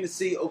 you're looking to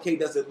see, okay,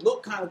 does it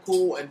look kind of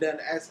cool, and then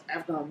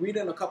after I'm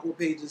reading a couple of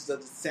pages, does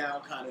it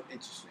sound kind of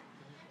interesting?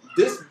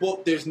 This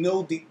book, there's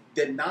no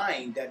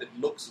denying that it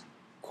looks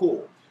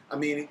cool. I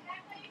mean,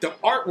 the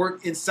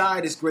artwork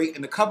inside is great,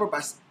 and the cover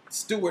by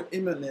Stuart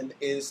Immonen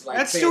is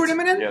That's Stuart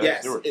Immonen? Yeah,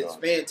 Yes, Stuart it's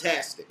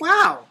fantastic.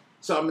 Wow.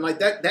 So I mean,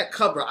 that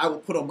cover I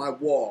would put on my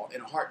wall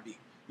in a heartbeat.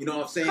 You know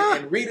what I'm saying? Huh.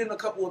 And reading a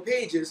couple of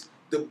pages,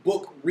 the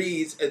book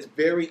reads as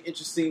very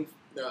interesting,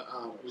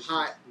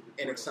 hot,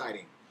 and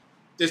exciting.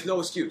 There's no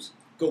excuse.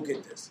 Go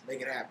get this.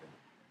 Make it happen.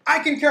 I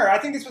concur. I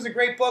think this was a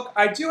great book.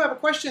 I do have a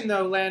question,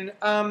 though, Len.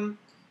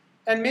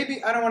 And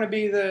maybe I don't want to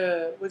be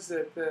the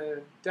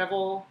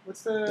devil.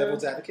 What's the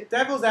Devil's Advocate?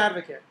 Devil's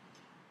advocate.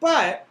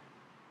 But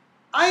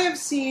I have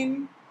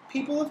seen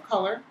people of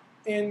color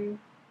in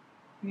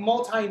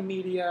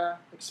multimedia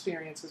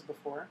experiences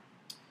before,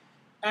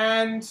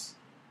 and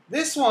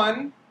this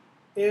one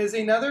is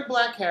another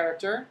black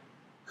character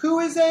who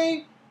is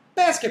a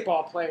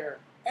basketball player,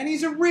 and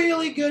he's a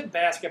really good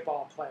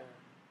basketball player.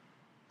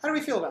 How do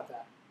we feel about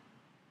that?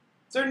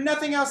 Is there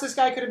nothing else this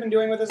guy could have been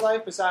doing with his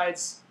life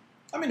besides...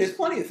 I mean, there's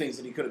plenty of things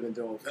that he could have been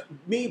doing.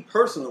 Me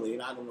personally,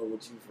 and I don't know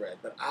what you've read,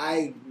 but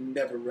I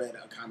never read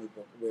a comic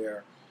book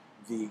where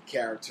the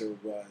character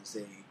was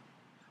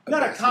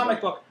Not a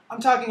comic book.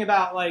 I'm talking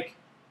about, one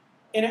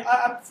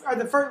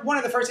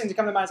of the first things that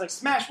come to mind is,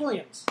 Smash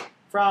Williams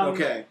from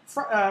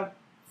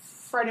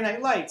Friday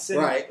Night Lights. And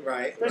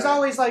Right. There's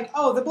always,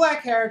 the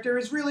black character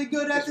is really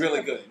good at It's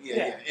really good.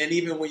 Yeah. And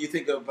even when you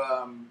think of,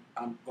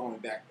 I'm going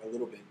back a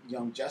little bit,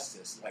 Young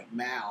Justice,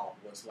 Mal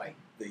was,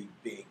 the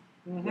big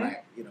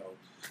black,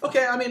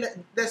 Okay, I mean,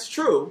 that's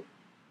true.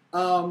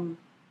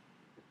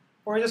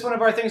 Or just one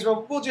of our things where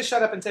we'll just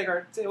shut up and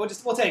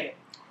we'll take it.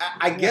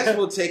 I guess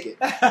we'll take it.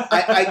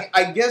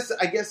 I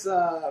guess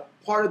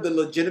part of the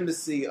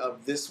legitimacy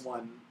of this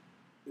one,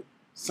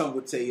 some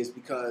would say, is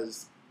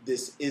because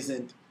this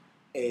isn't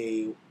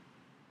a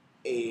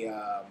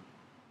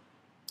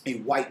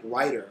white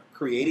writer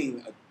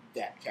creating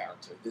that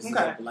character. This is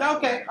a black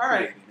writer all right.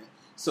 creating it.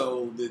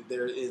 So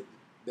there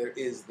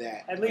is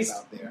that at least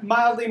out there.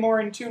 mildly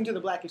more in tune to the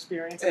black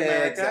experience in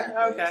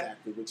America.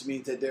 Exactly. Which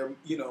means that there,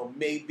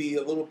 may be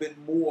a little bit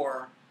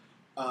more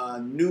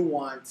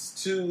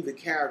nuance to the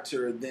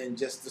character than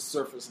just the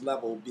surface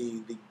level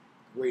being the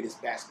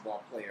greatest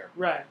basketball player.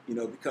 Right.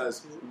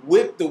 Because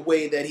with the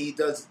way that he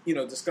does,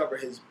 discover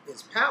his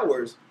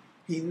powers,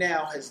 he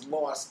now has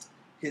lost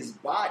his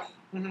body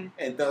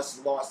and thus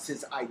lost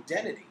his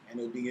identity. And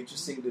it would be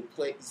interesting to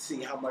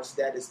see how much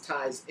that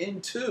ties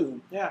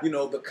into,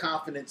 the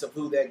confidence of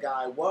who that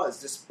guy was,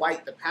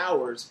 despite the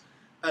powers.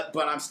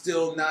 But I'm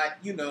still not,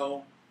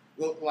 the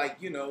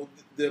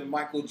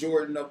Michael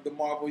Jordan of the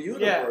Marvel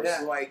universe.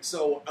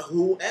 So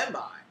who am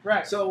I?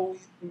 Right. So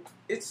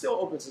it still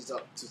opens us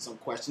up to some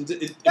questions.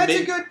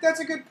 That's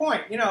a good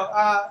point.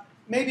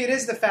 Maybe it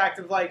is the fact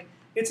of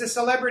it's a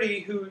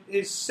celebrity who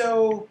is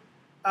so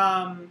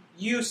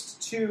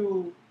used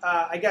to,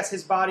 I guess,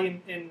 his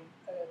body in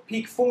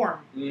peak form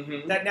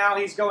that now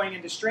he's going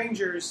into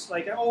strangers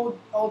like an old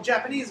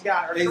Japanese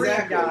guy or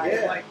Korean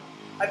guy.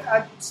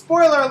 Yeah.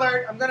 Spoiler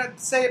alert! I'm going to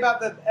say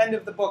about the end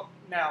of the book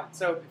now.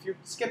 So if you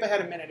skip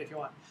ahead a minute if you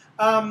want.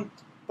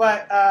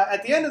 But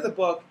at the end of the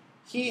book,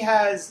 he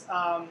has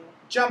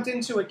jumped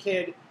into a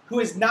kid who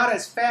is not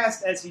as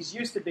fast as he's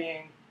used to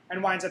being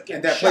and winds up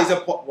getting shot. shot. Plays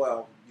a part.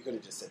 Well, you could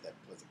have just said that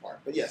plays a part.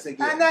 But yes, and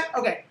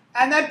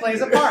that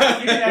plays a part.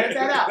 You can edit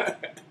that out.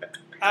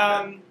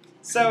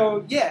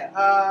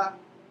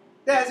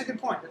 That's a good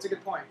point. That's a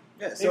good point.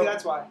 Yeah, Maybe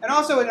that's why. And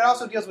also, it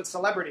also deals with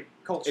celebrity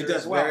culture it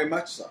does as well. very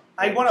much so.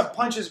 I want to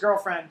punch his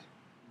girlfriend.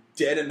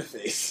 Dead in the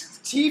face.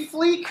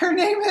 T-Fleek, her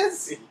name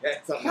is? Yeah,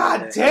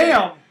 God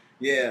damn.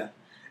 Yeah.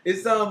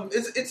 It's an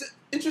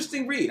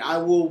interesting read. I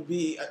will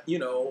be,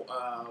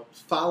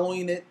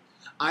 following it.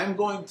 I'm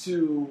going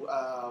to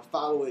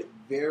follow it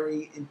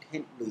very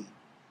intently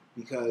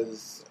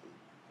because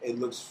it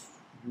looks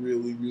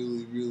really,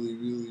 really, really,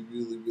 really,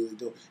 really, really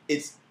dope.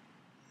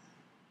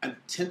 I'm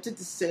tempted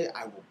to say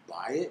I will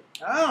buy it.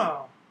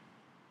 Oh.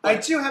 I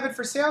do have it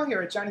for sale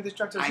here at Johnny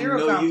Destructo's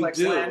Hero Complex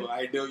Land.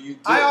 I know you do.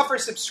 I offer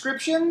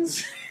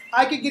subscriptions.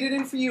 I could get it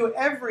in for you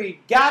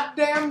every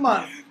goddamn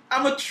month.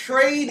 I'm a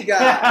trade guy.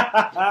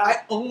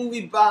 I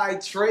only buy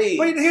trades.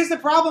 But here's the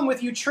problem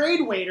with you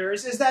trade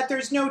waiters is that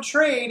there's no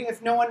trade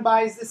if no one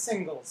buys the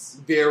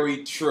singles.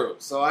 Very true.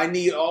 So I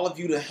need all of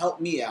you to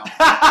help me out.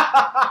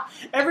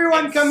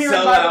 Everyone come here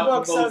and buy the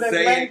book so that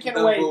Len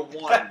can wait.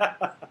 One.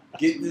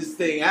 Get this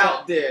thing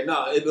out there.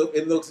 No, it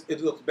looks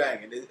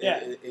banging.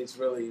 It's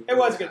really. It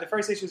was good. The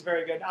first issue was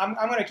very good. I'm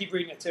going to keep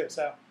reading it too.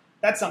 So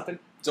that's something.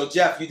 So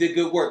Jeff, you did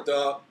good work,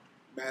 dog.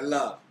 Man,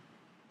 love.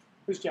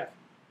 Who's Jeff?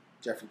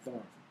 Jeffrey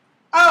Thorne.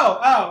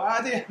 I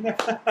did.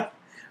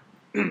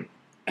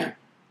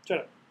 Shut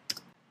up.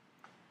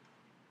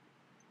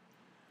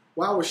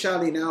 While we're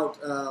shouting out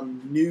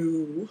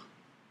new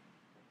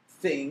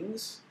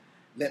things,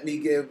 let me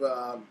give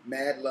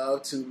mad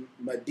love to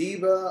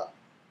Madiba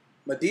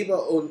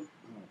Olive.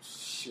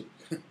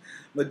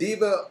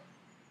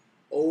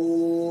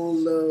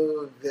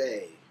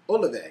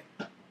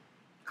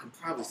 I'm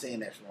probably saying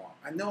that wrong.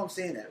 I know I'm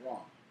saying that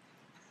wrong.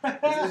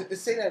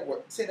 Say that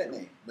word. Say that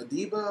name.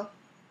 Madiba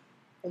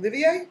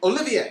Olivier.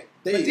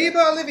 There you Madiba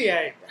go.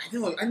 Olivier.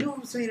 I know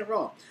I'm saying it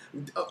wrong.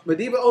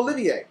 Madiba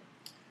Olivier.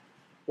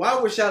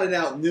 While we're shouting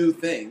out new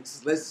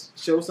things, let's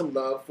show some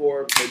love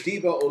for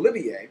Madiba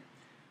Olivier,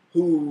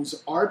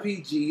 whose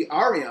RPG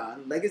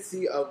Arion,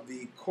 Legacy of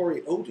the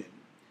Coriolan,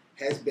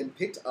 has been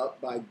picked up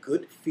by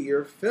Good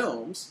Fear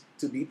Films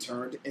to be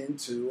turned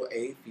into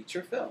a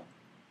feature film.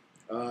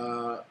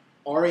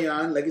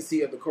 Arion,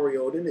 Legacy of the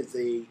Coriolan is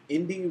a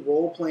indie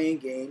role-playing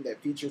game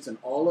that features an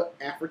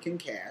all-African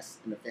cast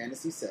in a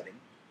fantasy setting,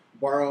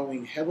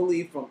 borrowing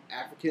heavily from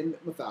African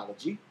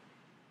mythology.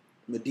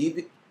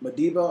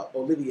 Madiba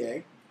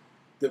Olivier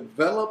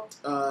developed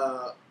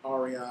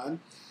Arion.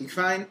 He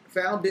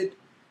founded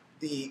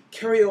the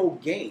Cario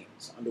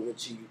Games, under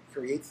which he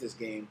creates this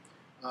game,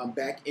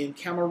 back in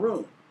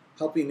Cameroon,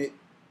 helping it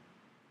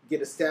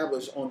get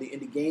established on the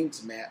indie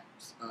games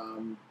maps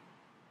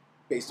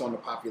based on the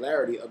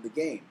popularity of the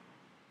game.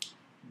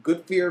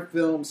 Good Fear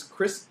Films'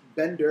 Chris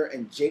Bender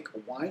and Jake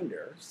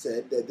Winder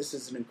said that this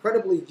is an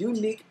incredibly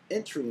unique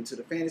entry into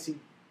the fantasy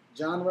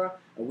genre,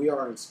 and we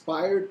are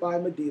inspired by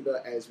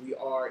Madiba as we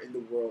are in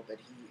the world that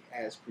he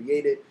has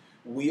created.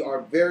 We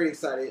are very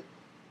excited,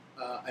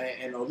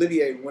 and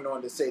Olivier went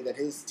on to say that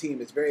his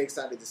team is very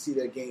excited to see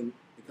their game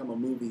become a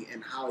movie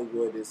in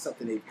Hollywood. Is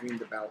something they've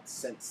dreamed about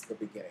since the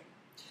beginning.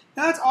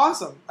 That's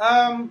awesome.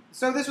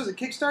 So this was a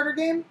Kickstarter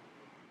game?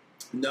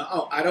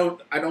 No, I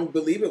don't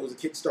believe it was a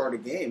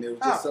Kickstarter game. It was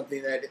just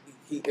something that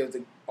it was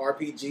an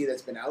RPG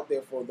that's been out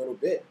there for a little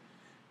bit,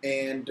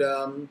 and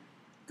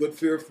Good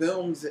Fear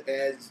Films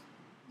has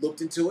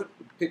looked into it,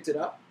 picked it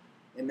up,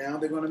 and now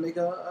they're going to make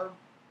a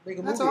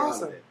movie awesome.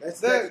 out of it.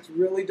 That's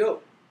really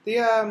dope.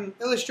 The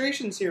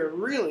illustrations here are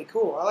really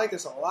cool. I like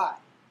this a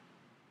lot.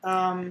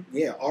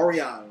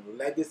 Arion,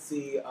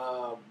 Legacy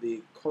of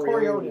the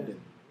Coriolan.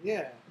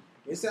 Yeah.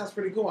 It sounds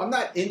pretty cool. I'm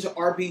not into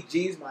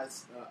RPGs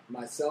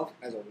myself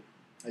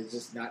as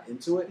just not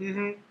into it.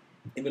 Mm-hmm.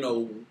 Even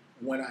though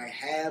when I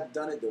have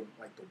done it, the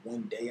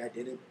one day I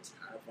did it was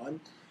kind of fun.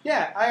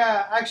 Yeah,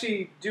 I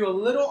actually do a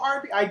little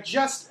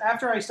RPG.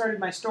 After I started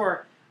my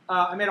store,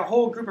 I made a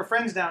whole group of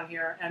friends down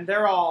here, and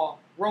we're all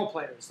role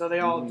players. So they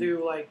all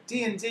do like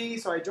D&D.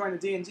 So I joined the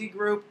D&D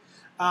group.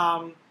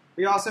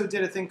 We also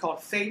did a thing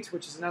called Fate,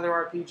 which is another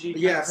RPG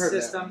kind of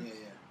system.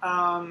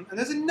 And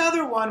there's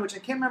another one which I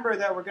can't remember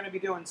that we're going to be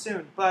doing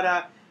soon.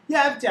 But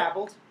yeah, I've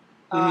dabbled,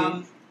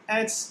 and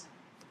it's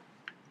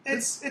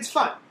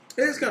fun.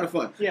 It is kind of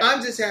fun. Yeah.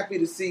 I'm just happy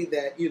to see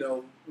that,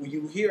 when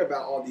you hear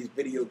about all these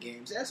video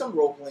games and some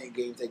role-playing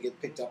games that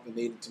get picked up and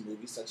made into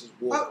movies, such as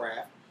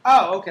Warcraft.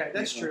 Oh, okay,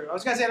 that's true. I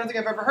was going to say, I don't think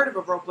I've ever heard of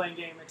a role-playing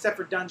game except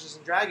for Dungeons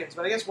 & Dragons,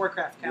 but I guess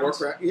Warcraft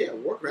counts. Warcraft.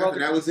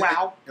 And that was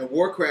WoW. And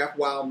Warcraft,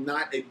 while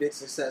not a big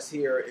success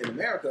here in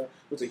America,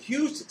 was a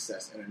huge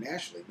success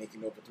internationally,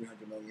 making over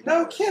 $300 million.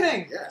 No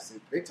kidding. Yes,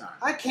 big time.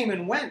 I came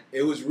and went.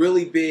 It was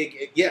really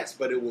big, yes,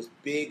 but it was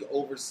big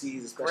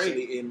overseas,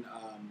 especially in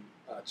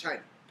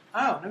China.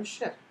 Oh, no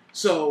shit.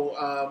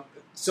 So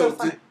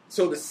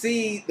to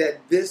see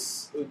that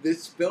this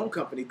film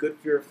company, Good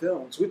Fear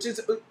Films, which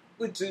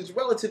is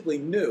relatively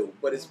new,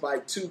 but it's by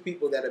two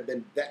people that have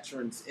been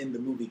veterans in the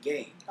movie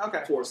game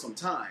for some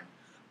time.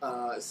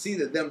 See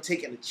that them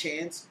taking a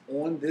chance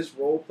on this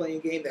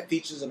role-playing game that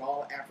features an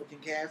all-African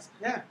cast.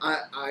 Yeah,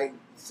 I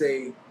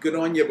say good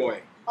on you,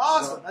 boy.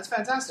 Awesome, that's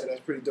fantastic. So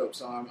that's pretty dope.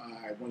 So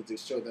I wanted to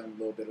show them a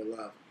little bit of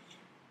love.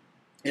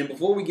 And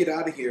before we get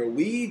out of here,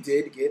 we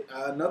did get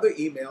another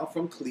email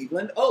from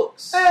Cleveland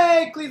Oaks.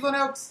 Hey, Cleveland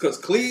Oaks. Because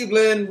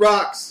Cleveland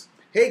rocks.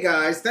 Hey,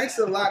 guys. Thanks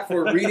a lot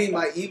for reading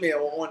my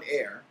email on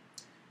air.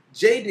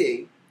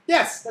 JD.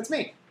 Yes, that's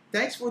me.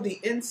 Thanks for the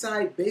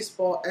inside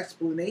baseball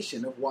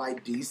explanation of why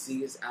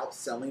DC is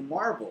outselling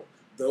Marvel.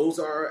 Those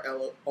are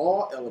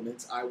all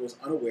elements I was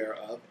unaware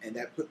of, and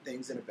that put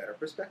things in a better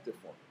perspective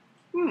for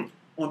me.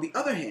 On the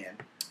other hand,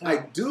 I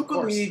do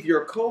believe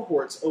your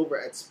cohorts over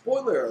at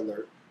Spoiler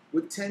Alert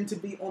would tend to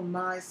be on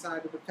my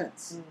side of the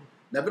fence.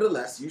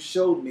 Nevertheless, you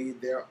showed me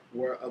there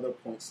were other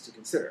points to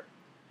consider.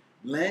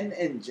 Len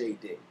and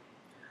JD.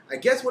 I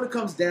guess what it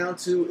comes down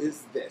to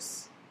is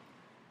this.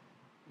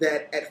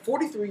 That at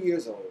 43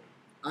 years old,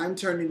 I'm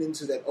turning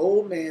into that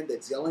old man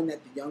that's yelling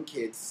at the young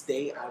kids,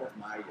 stay out of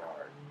my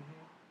yard.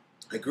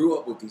 I grew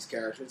up with these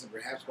characters, and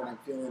perhaps what I'm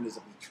feeling is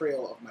a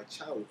betrayal of my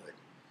childhood.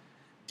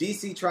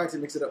 DC tried to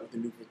mix it up with the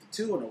New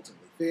 52 and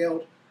ultimately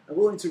failed. I'm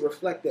willing to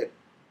reflect that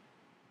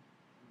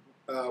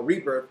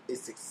Rebirth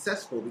is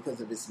successful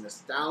because of its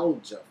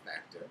nostalgia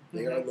factor.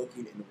 They are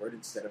looking inward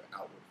instead of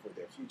outward for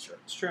their future.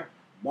 It's true.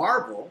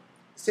 Marvel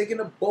is taking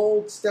a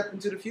bold step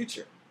into the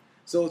future.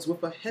 So it's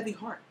with a heavy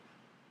heart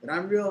that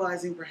I'm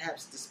realizing,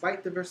 perhaps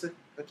despite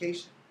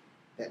diversification,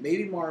 that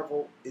maybe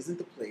Marvel isn't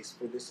the place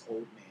for this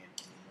old man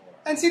anymore.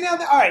 And see now,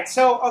 all right,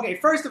 so, okay,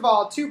 first of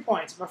all, 2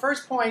 points. My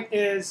first point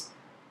is,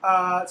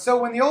 so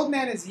when the old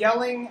man is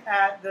yelling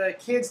at the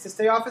kids to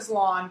stay off his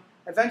lawn,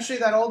 eventually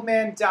that old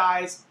man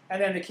dies,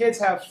 and then the kids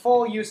have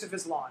full use of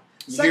his lawn.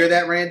 You hear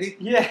that, Randy?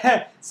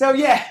 Yeah. So,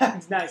 yeah,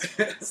 it's nice.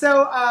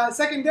 So,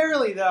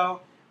 secondarily,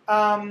 though,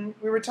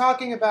 we were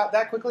talking about,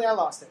 that quickly I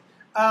lost it.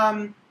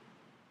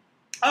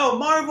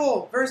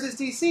 Marvel versus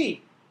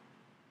DC.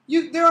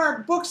 There are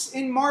books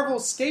in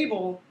Marvel's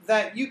stable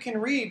that you can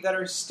read that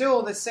are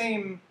still the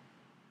same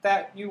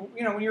that you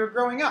know when you were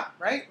growing up,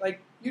 right?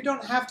 Like, you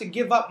don't have to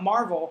give up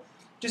Marvel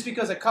just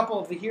because a couple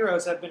of the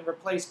heroes have been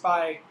replaced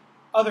by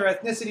other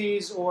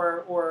ethnicities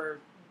or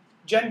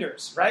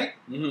genders, right?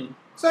 Mm-hmm.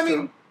 So, I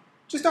mean,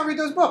 just don't read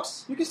those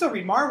books. You can still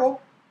read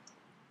Marvel.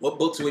 What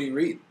books would you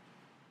read?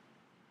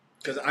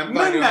 Because I'm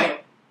Moon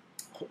Knight.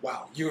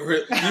 Wow, you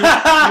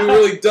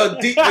really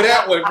dug deep for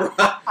that one, bro.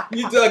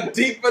 You dug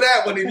deep for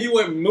that one, and you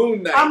went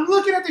Moon Knight. I'm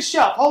looking at the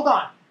shelf. Hold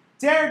on.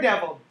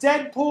 Daredevil,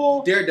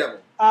 Deadpool, Daredevil,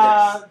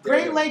 yes, Great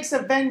Daredevil. Lakes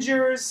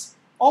Avengers,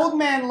 Old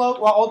Man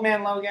Logan. Well, Old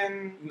Man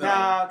Logan.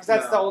 No, because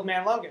that's the Old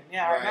Man Logan.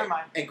 Yeah, all right, never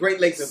mind. And Great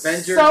Lakes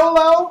Avengers.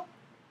 Solo.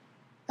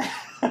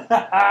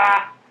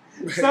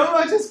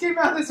 Solo just came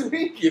out this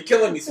week. You're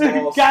killing me,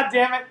 Smalls. God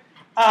damn it.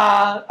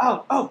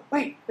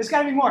 Wait. There's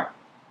got to be more. All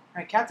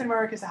right, Captain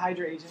America's a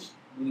Hydra agent.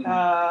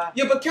 Yeah,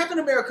 but Captain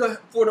America,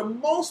 for the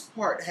most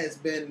part, has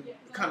been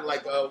kind of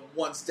like a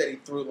one steady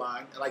through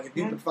line. Like, if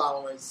you've been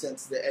following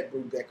since the Ed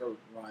Brubaker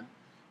run.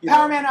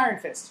 Power Man Iron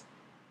Fist.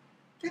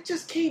 That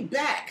just came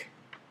back.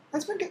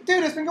 It's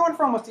been going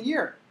for almost a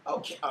year.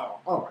 Okay. Oh,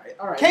 all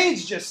right.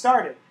 Cage just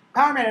started.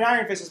 Power Man and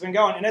Iron Fist has been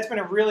going, and that's been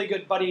a really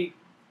good buddy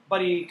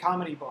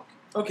comedy book.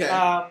 Okay.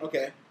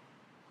 Okay.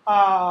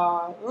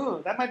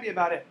 That might be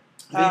about it.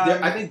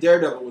 I think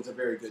Daredevil was a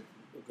very good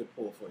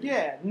pull for you.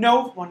 Yeah.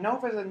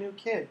 Nova's a new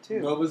kid,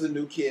 too. Nova's a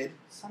new kid.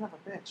 Son of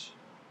a bitch.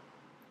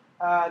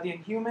 The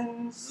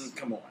Inhumans.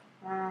 Come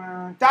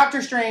on.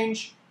 Doctor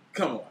Strange.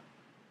 Come on.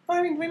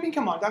 What do you mean,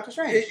 come on? Doctor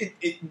Strange.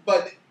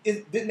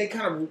 Didn't they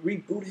kind of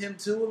reboot him,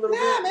 too, a little bit?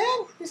 Yeah,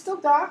 man. He's still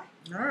Doc.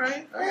 All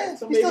right. Yeah,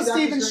 So he's still Doctor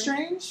Stephen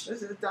Strange.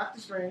 This is Doctor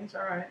Strange.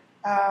 All right.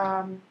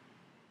 I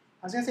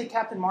was going to say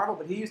Captain Marvel,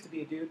 but he used to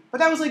be a dude. But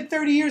that was like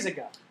 30 years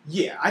ago.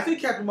 Yeah, I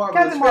think Captain Marvel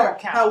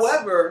counts.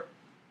 However,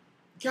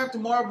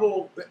 Captain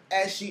Marvel,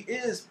 as she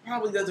is,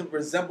 probably doesn't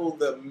resemble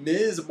the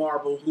Ms.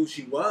 Marvel who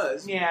she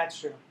was. Yeah, it's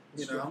true.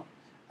 You know?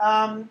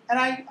 And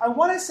I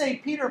want to say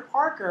Peter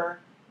Parker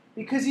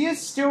because he is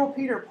still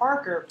Peter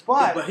Parker,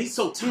 but he's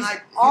so he's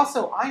tied.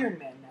 also Iron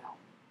Man now.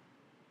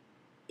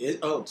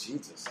 Oh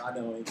Jesus! I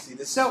don't see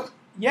this. So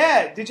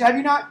yeah, have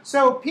you not?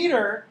 So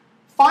Peter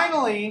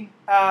finally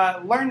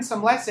learned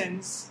some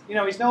lessons. You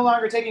know, he's no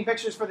longer taking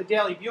pictures for the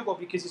Daily Bugle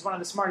because he's one of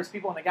the smartest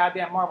people in the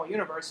goddamn Marvel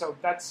universe. So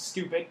that's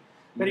stupid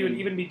that he would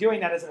even be doing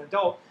that as an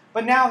adult.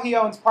 But now he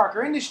owns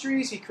Parker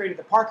Industries. He created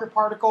the Parker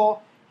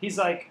Particle. He's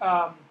like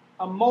a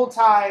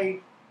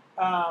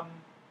an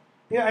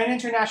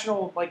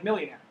international like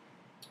millionaire,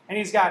 and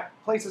he's got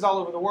places all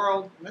over the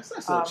world. That's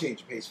nice little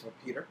change of pace for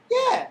Peter.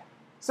 Yeah.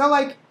 So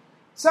like,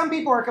 some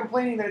people are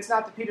complaining that it's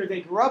not the Peter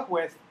they grew up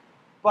with,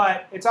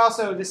 but it's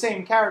also the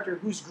same character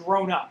who's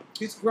grown up.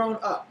 He's grown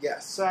up.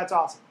 Yes. So that's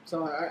awesome.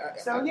 So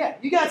Yeah,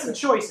 you got some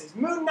choices: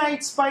 Moon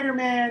Knight,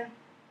 Spider-Man,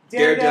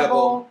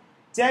 Daredevil,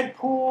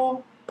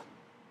 Deadpool.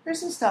 There's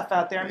some stuff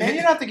out there, man.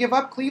 You don't have to give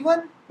up,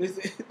 Cleveland.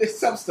 There's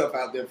some stuff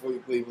out there for you,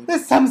 Cleveland.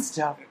 There's some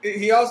stuff.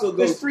 He also goes.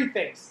 There's 3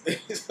 things.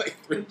 It's like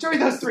 3. Enjoy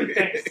those 3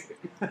 things.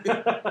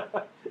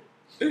 I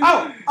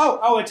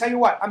tell you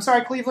what. I'm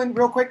sorry, Cleveland,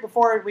 real quick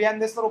before we end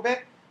this little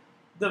bit.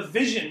 The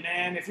Vision,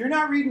 man. If you're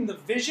not reading The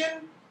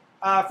Vision,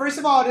 first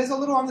of all, it is a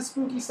little on the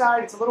spooky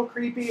side. It's a little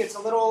creepy. It's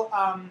a little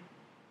kind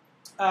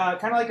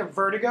of like a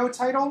Vertigo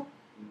title.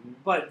 Mm-hmm.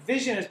 But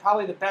Vision is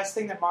probably the best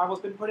thing that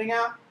Marvel's been putting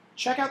out.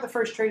 Check out the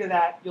first trade of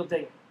that. You'll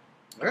dig it.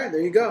 All right,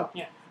 there you go.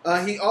 Yeah.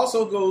 He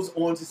also goes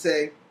on to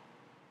say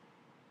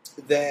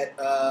that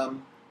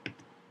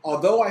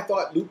although I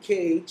thought Luke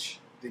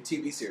Cage, the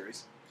TV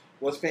series,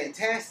 was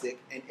fantastic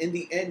and in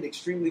the end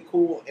extremely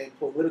cool and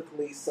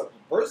politically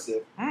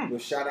subversive,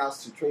 with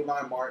shout-outs to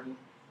Trayvon Martin,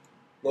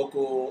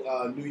 local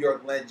New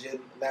York legend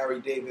Larry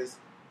Davis,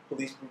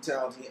 police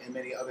brutality, and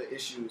many other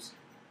issues,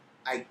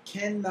 I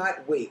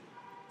cannot wait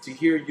to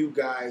hear you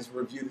guys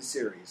review the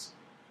series.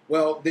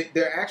 Well,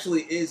 there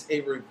actually is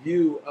a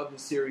review of the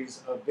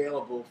series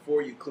available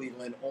for you,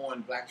 Cleveland,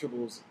 on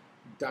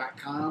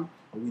blacktribbles.com.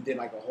 We did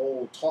like a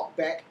whole talk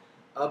back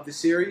of the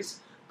series.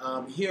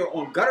 Here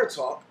on Gutter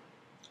Talk,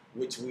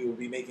 which we will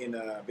be making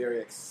a very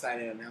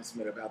exciting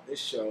announcement about this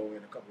show in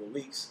a couple of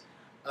weeks,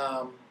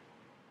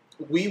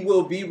 we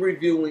will be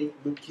reviewing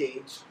Luke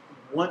Cage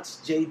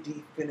once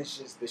JD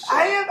finishes the show.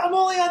 I'm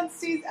only on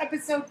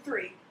episode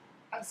 3.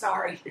 I'm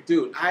sorry.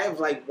 Dude, I have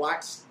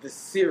watched the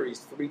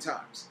series 3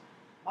 times.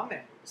 Oh,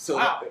 man. So,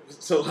 wow.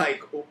 So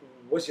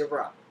what's your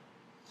problem?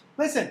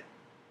 Listen,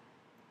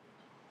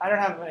 I don't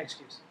have an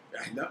excuse.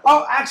 I know.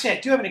 Oh, actually, I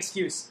do have an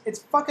excuse. It's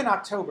fucking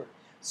October.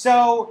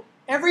 So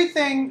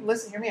everything,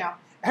 listen, hear me out.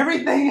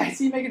 Everything, I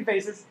see you making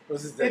faces.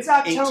 It's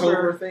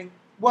October. Thing?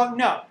 Well,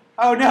 no.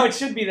 Oh, no, it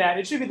should be that.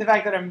 It should be the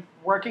fact that I'm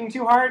working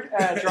too hard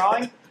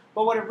drawing.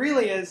 But what it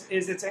really is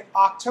it's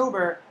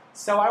October,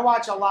 so I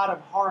watch a lot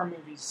of horror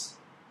movies.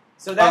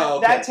 So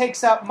that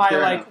takes up my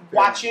Fair enough.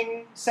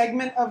 watching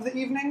segment of the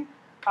evening.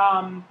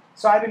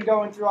 So I've been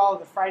going through all of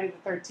the Friday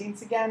the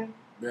 13th again.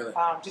 Really?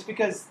 Just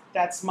because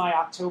that's my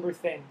October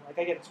thing. Like,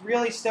 I get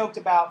really stoked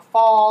about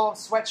fall,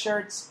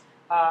 sweatshirts,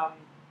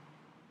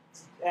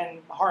 and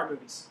horror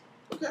movies.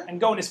 Okay.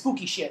 And going to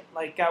spooky shit.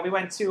 Like, we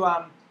went to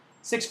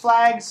Six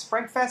Flags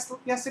Frank Fest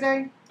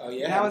yesterday. Oh,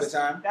 yeah? Have a good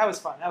time? That was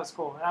fun. That was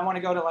cool. And I want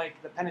to go to,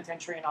 the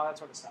penitentiary and all that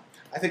sort of stuff.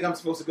 I think I'm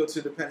supposed to go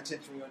to the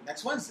penitentiary on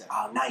next Wednesday.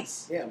 Oh,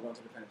 nice. Yeah, I'm going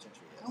to the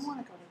penitentiary. I don't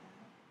want to go to that.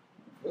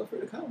 Feel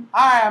free to come.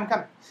 All right, I'm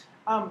coming.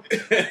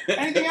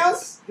 Anything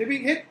else? Did we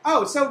hit?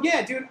 Oh, so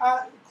yeah, dude.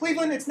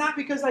 Cleveland, it's not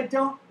because I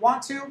don't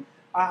want to.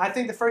 I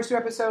think the first 2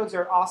 episodes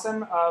are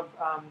awesome of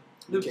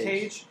Luke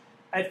Cage.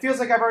 It feels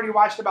like I've already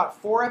watched about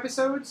 4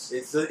 episodes.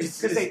 It's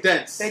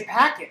dense. They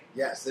pack it.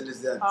 Yes, it is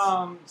dense.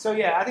 So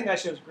yeah, I think that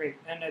show's great,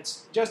 and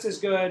it's just as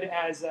good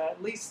as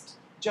at least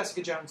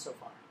Jessica Jones so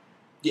far.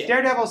 Yeah.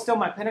 Daredevil's still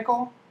my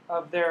pinnacle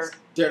of their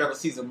Daredevil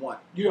season 1.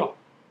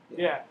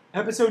 Yeah.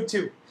 Episode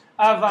 2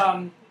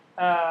 of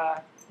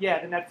the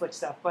Netflix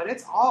stuff, but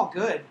it's all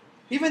good.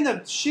 Even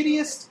the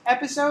shittiest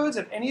episodes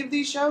of any of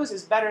these shows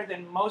is better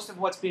than most of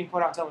what's being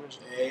put on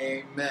television.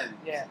 Amen.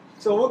 Yeah.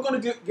 So we're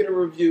going to get a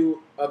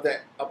review of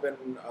that up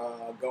and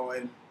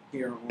going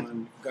here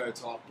on Gutter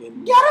Talk.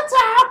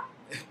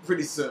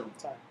 Pretty soon.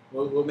 Sorry.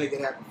 We'll make it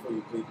happen for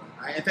you, Cleveland.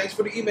 All right, and thanks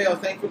for the email.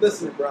 Thanks for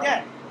listening, bro.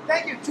 Yeah.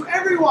 Thank you to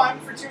everyone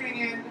for tuning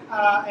in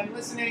and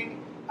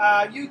listening.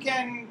 You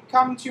can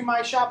come to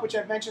my shop, which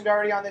I've mentioned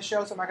already on this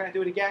show, so I'm not going to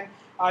do it again.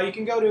 You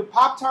can go to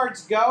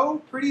Pop-Tarts Go.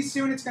 Pretty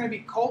soon it's going to be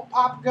Cult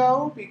Pop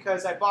Go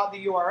because I bought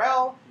the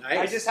URL. Nice.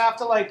 I just have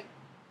to,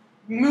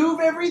 move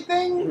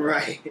everything.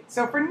 Right.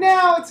 So for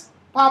now, it's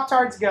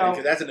Pop-Tarts Go.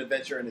 Because that's an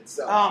adventure in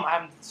itself.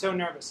 I'm so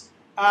nervous.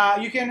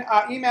 You can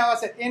email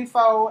us at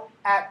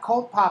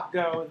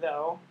info@cultpopgo,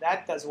 though.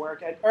 That does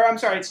work. It's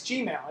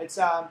Gmail. It's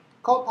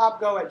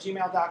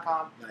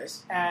cultpopgo@gmail.com.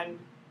 Nice. And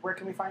where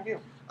can we find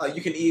you?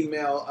 You can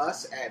email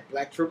us at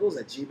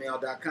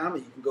blacktribbles@gmail.com,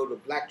 and you can go to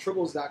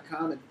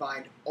blacktribbles.com and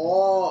find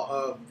all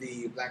of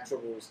the Black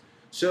Tribbles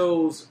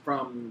shows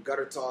from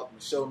Gutter Talk,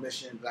 Show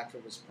Mission, Black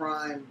Tribbles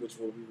Prime, which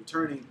will be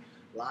returning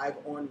live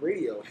on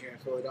radio here in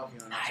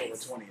Philadelphia on October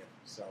 20th.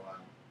 So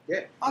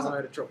Yeah, Awesome. I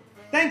had a trouble.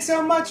 Thanks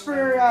so much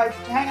for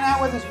hanging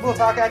out with us. We'll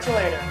talk at you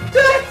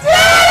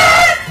later.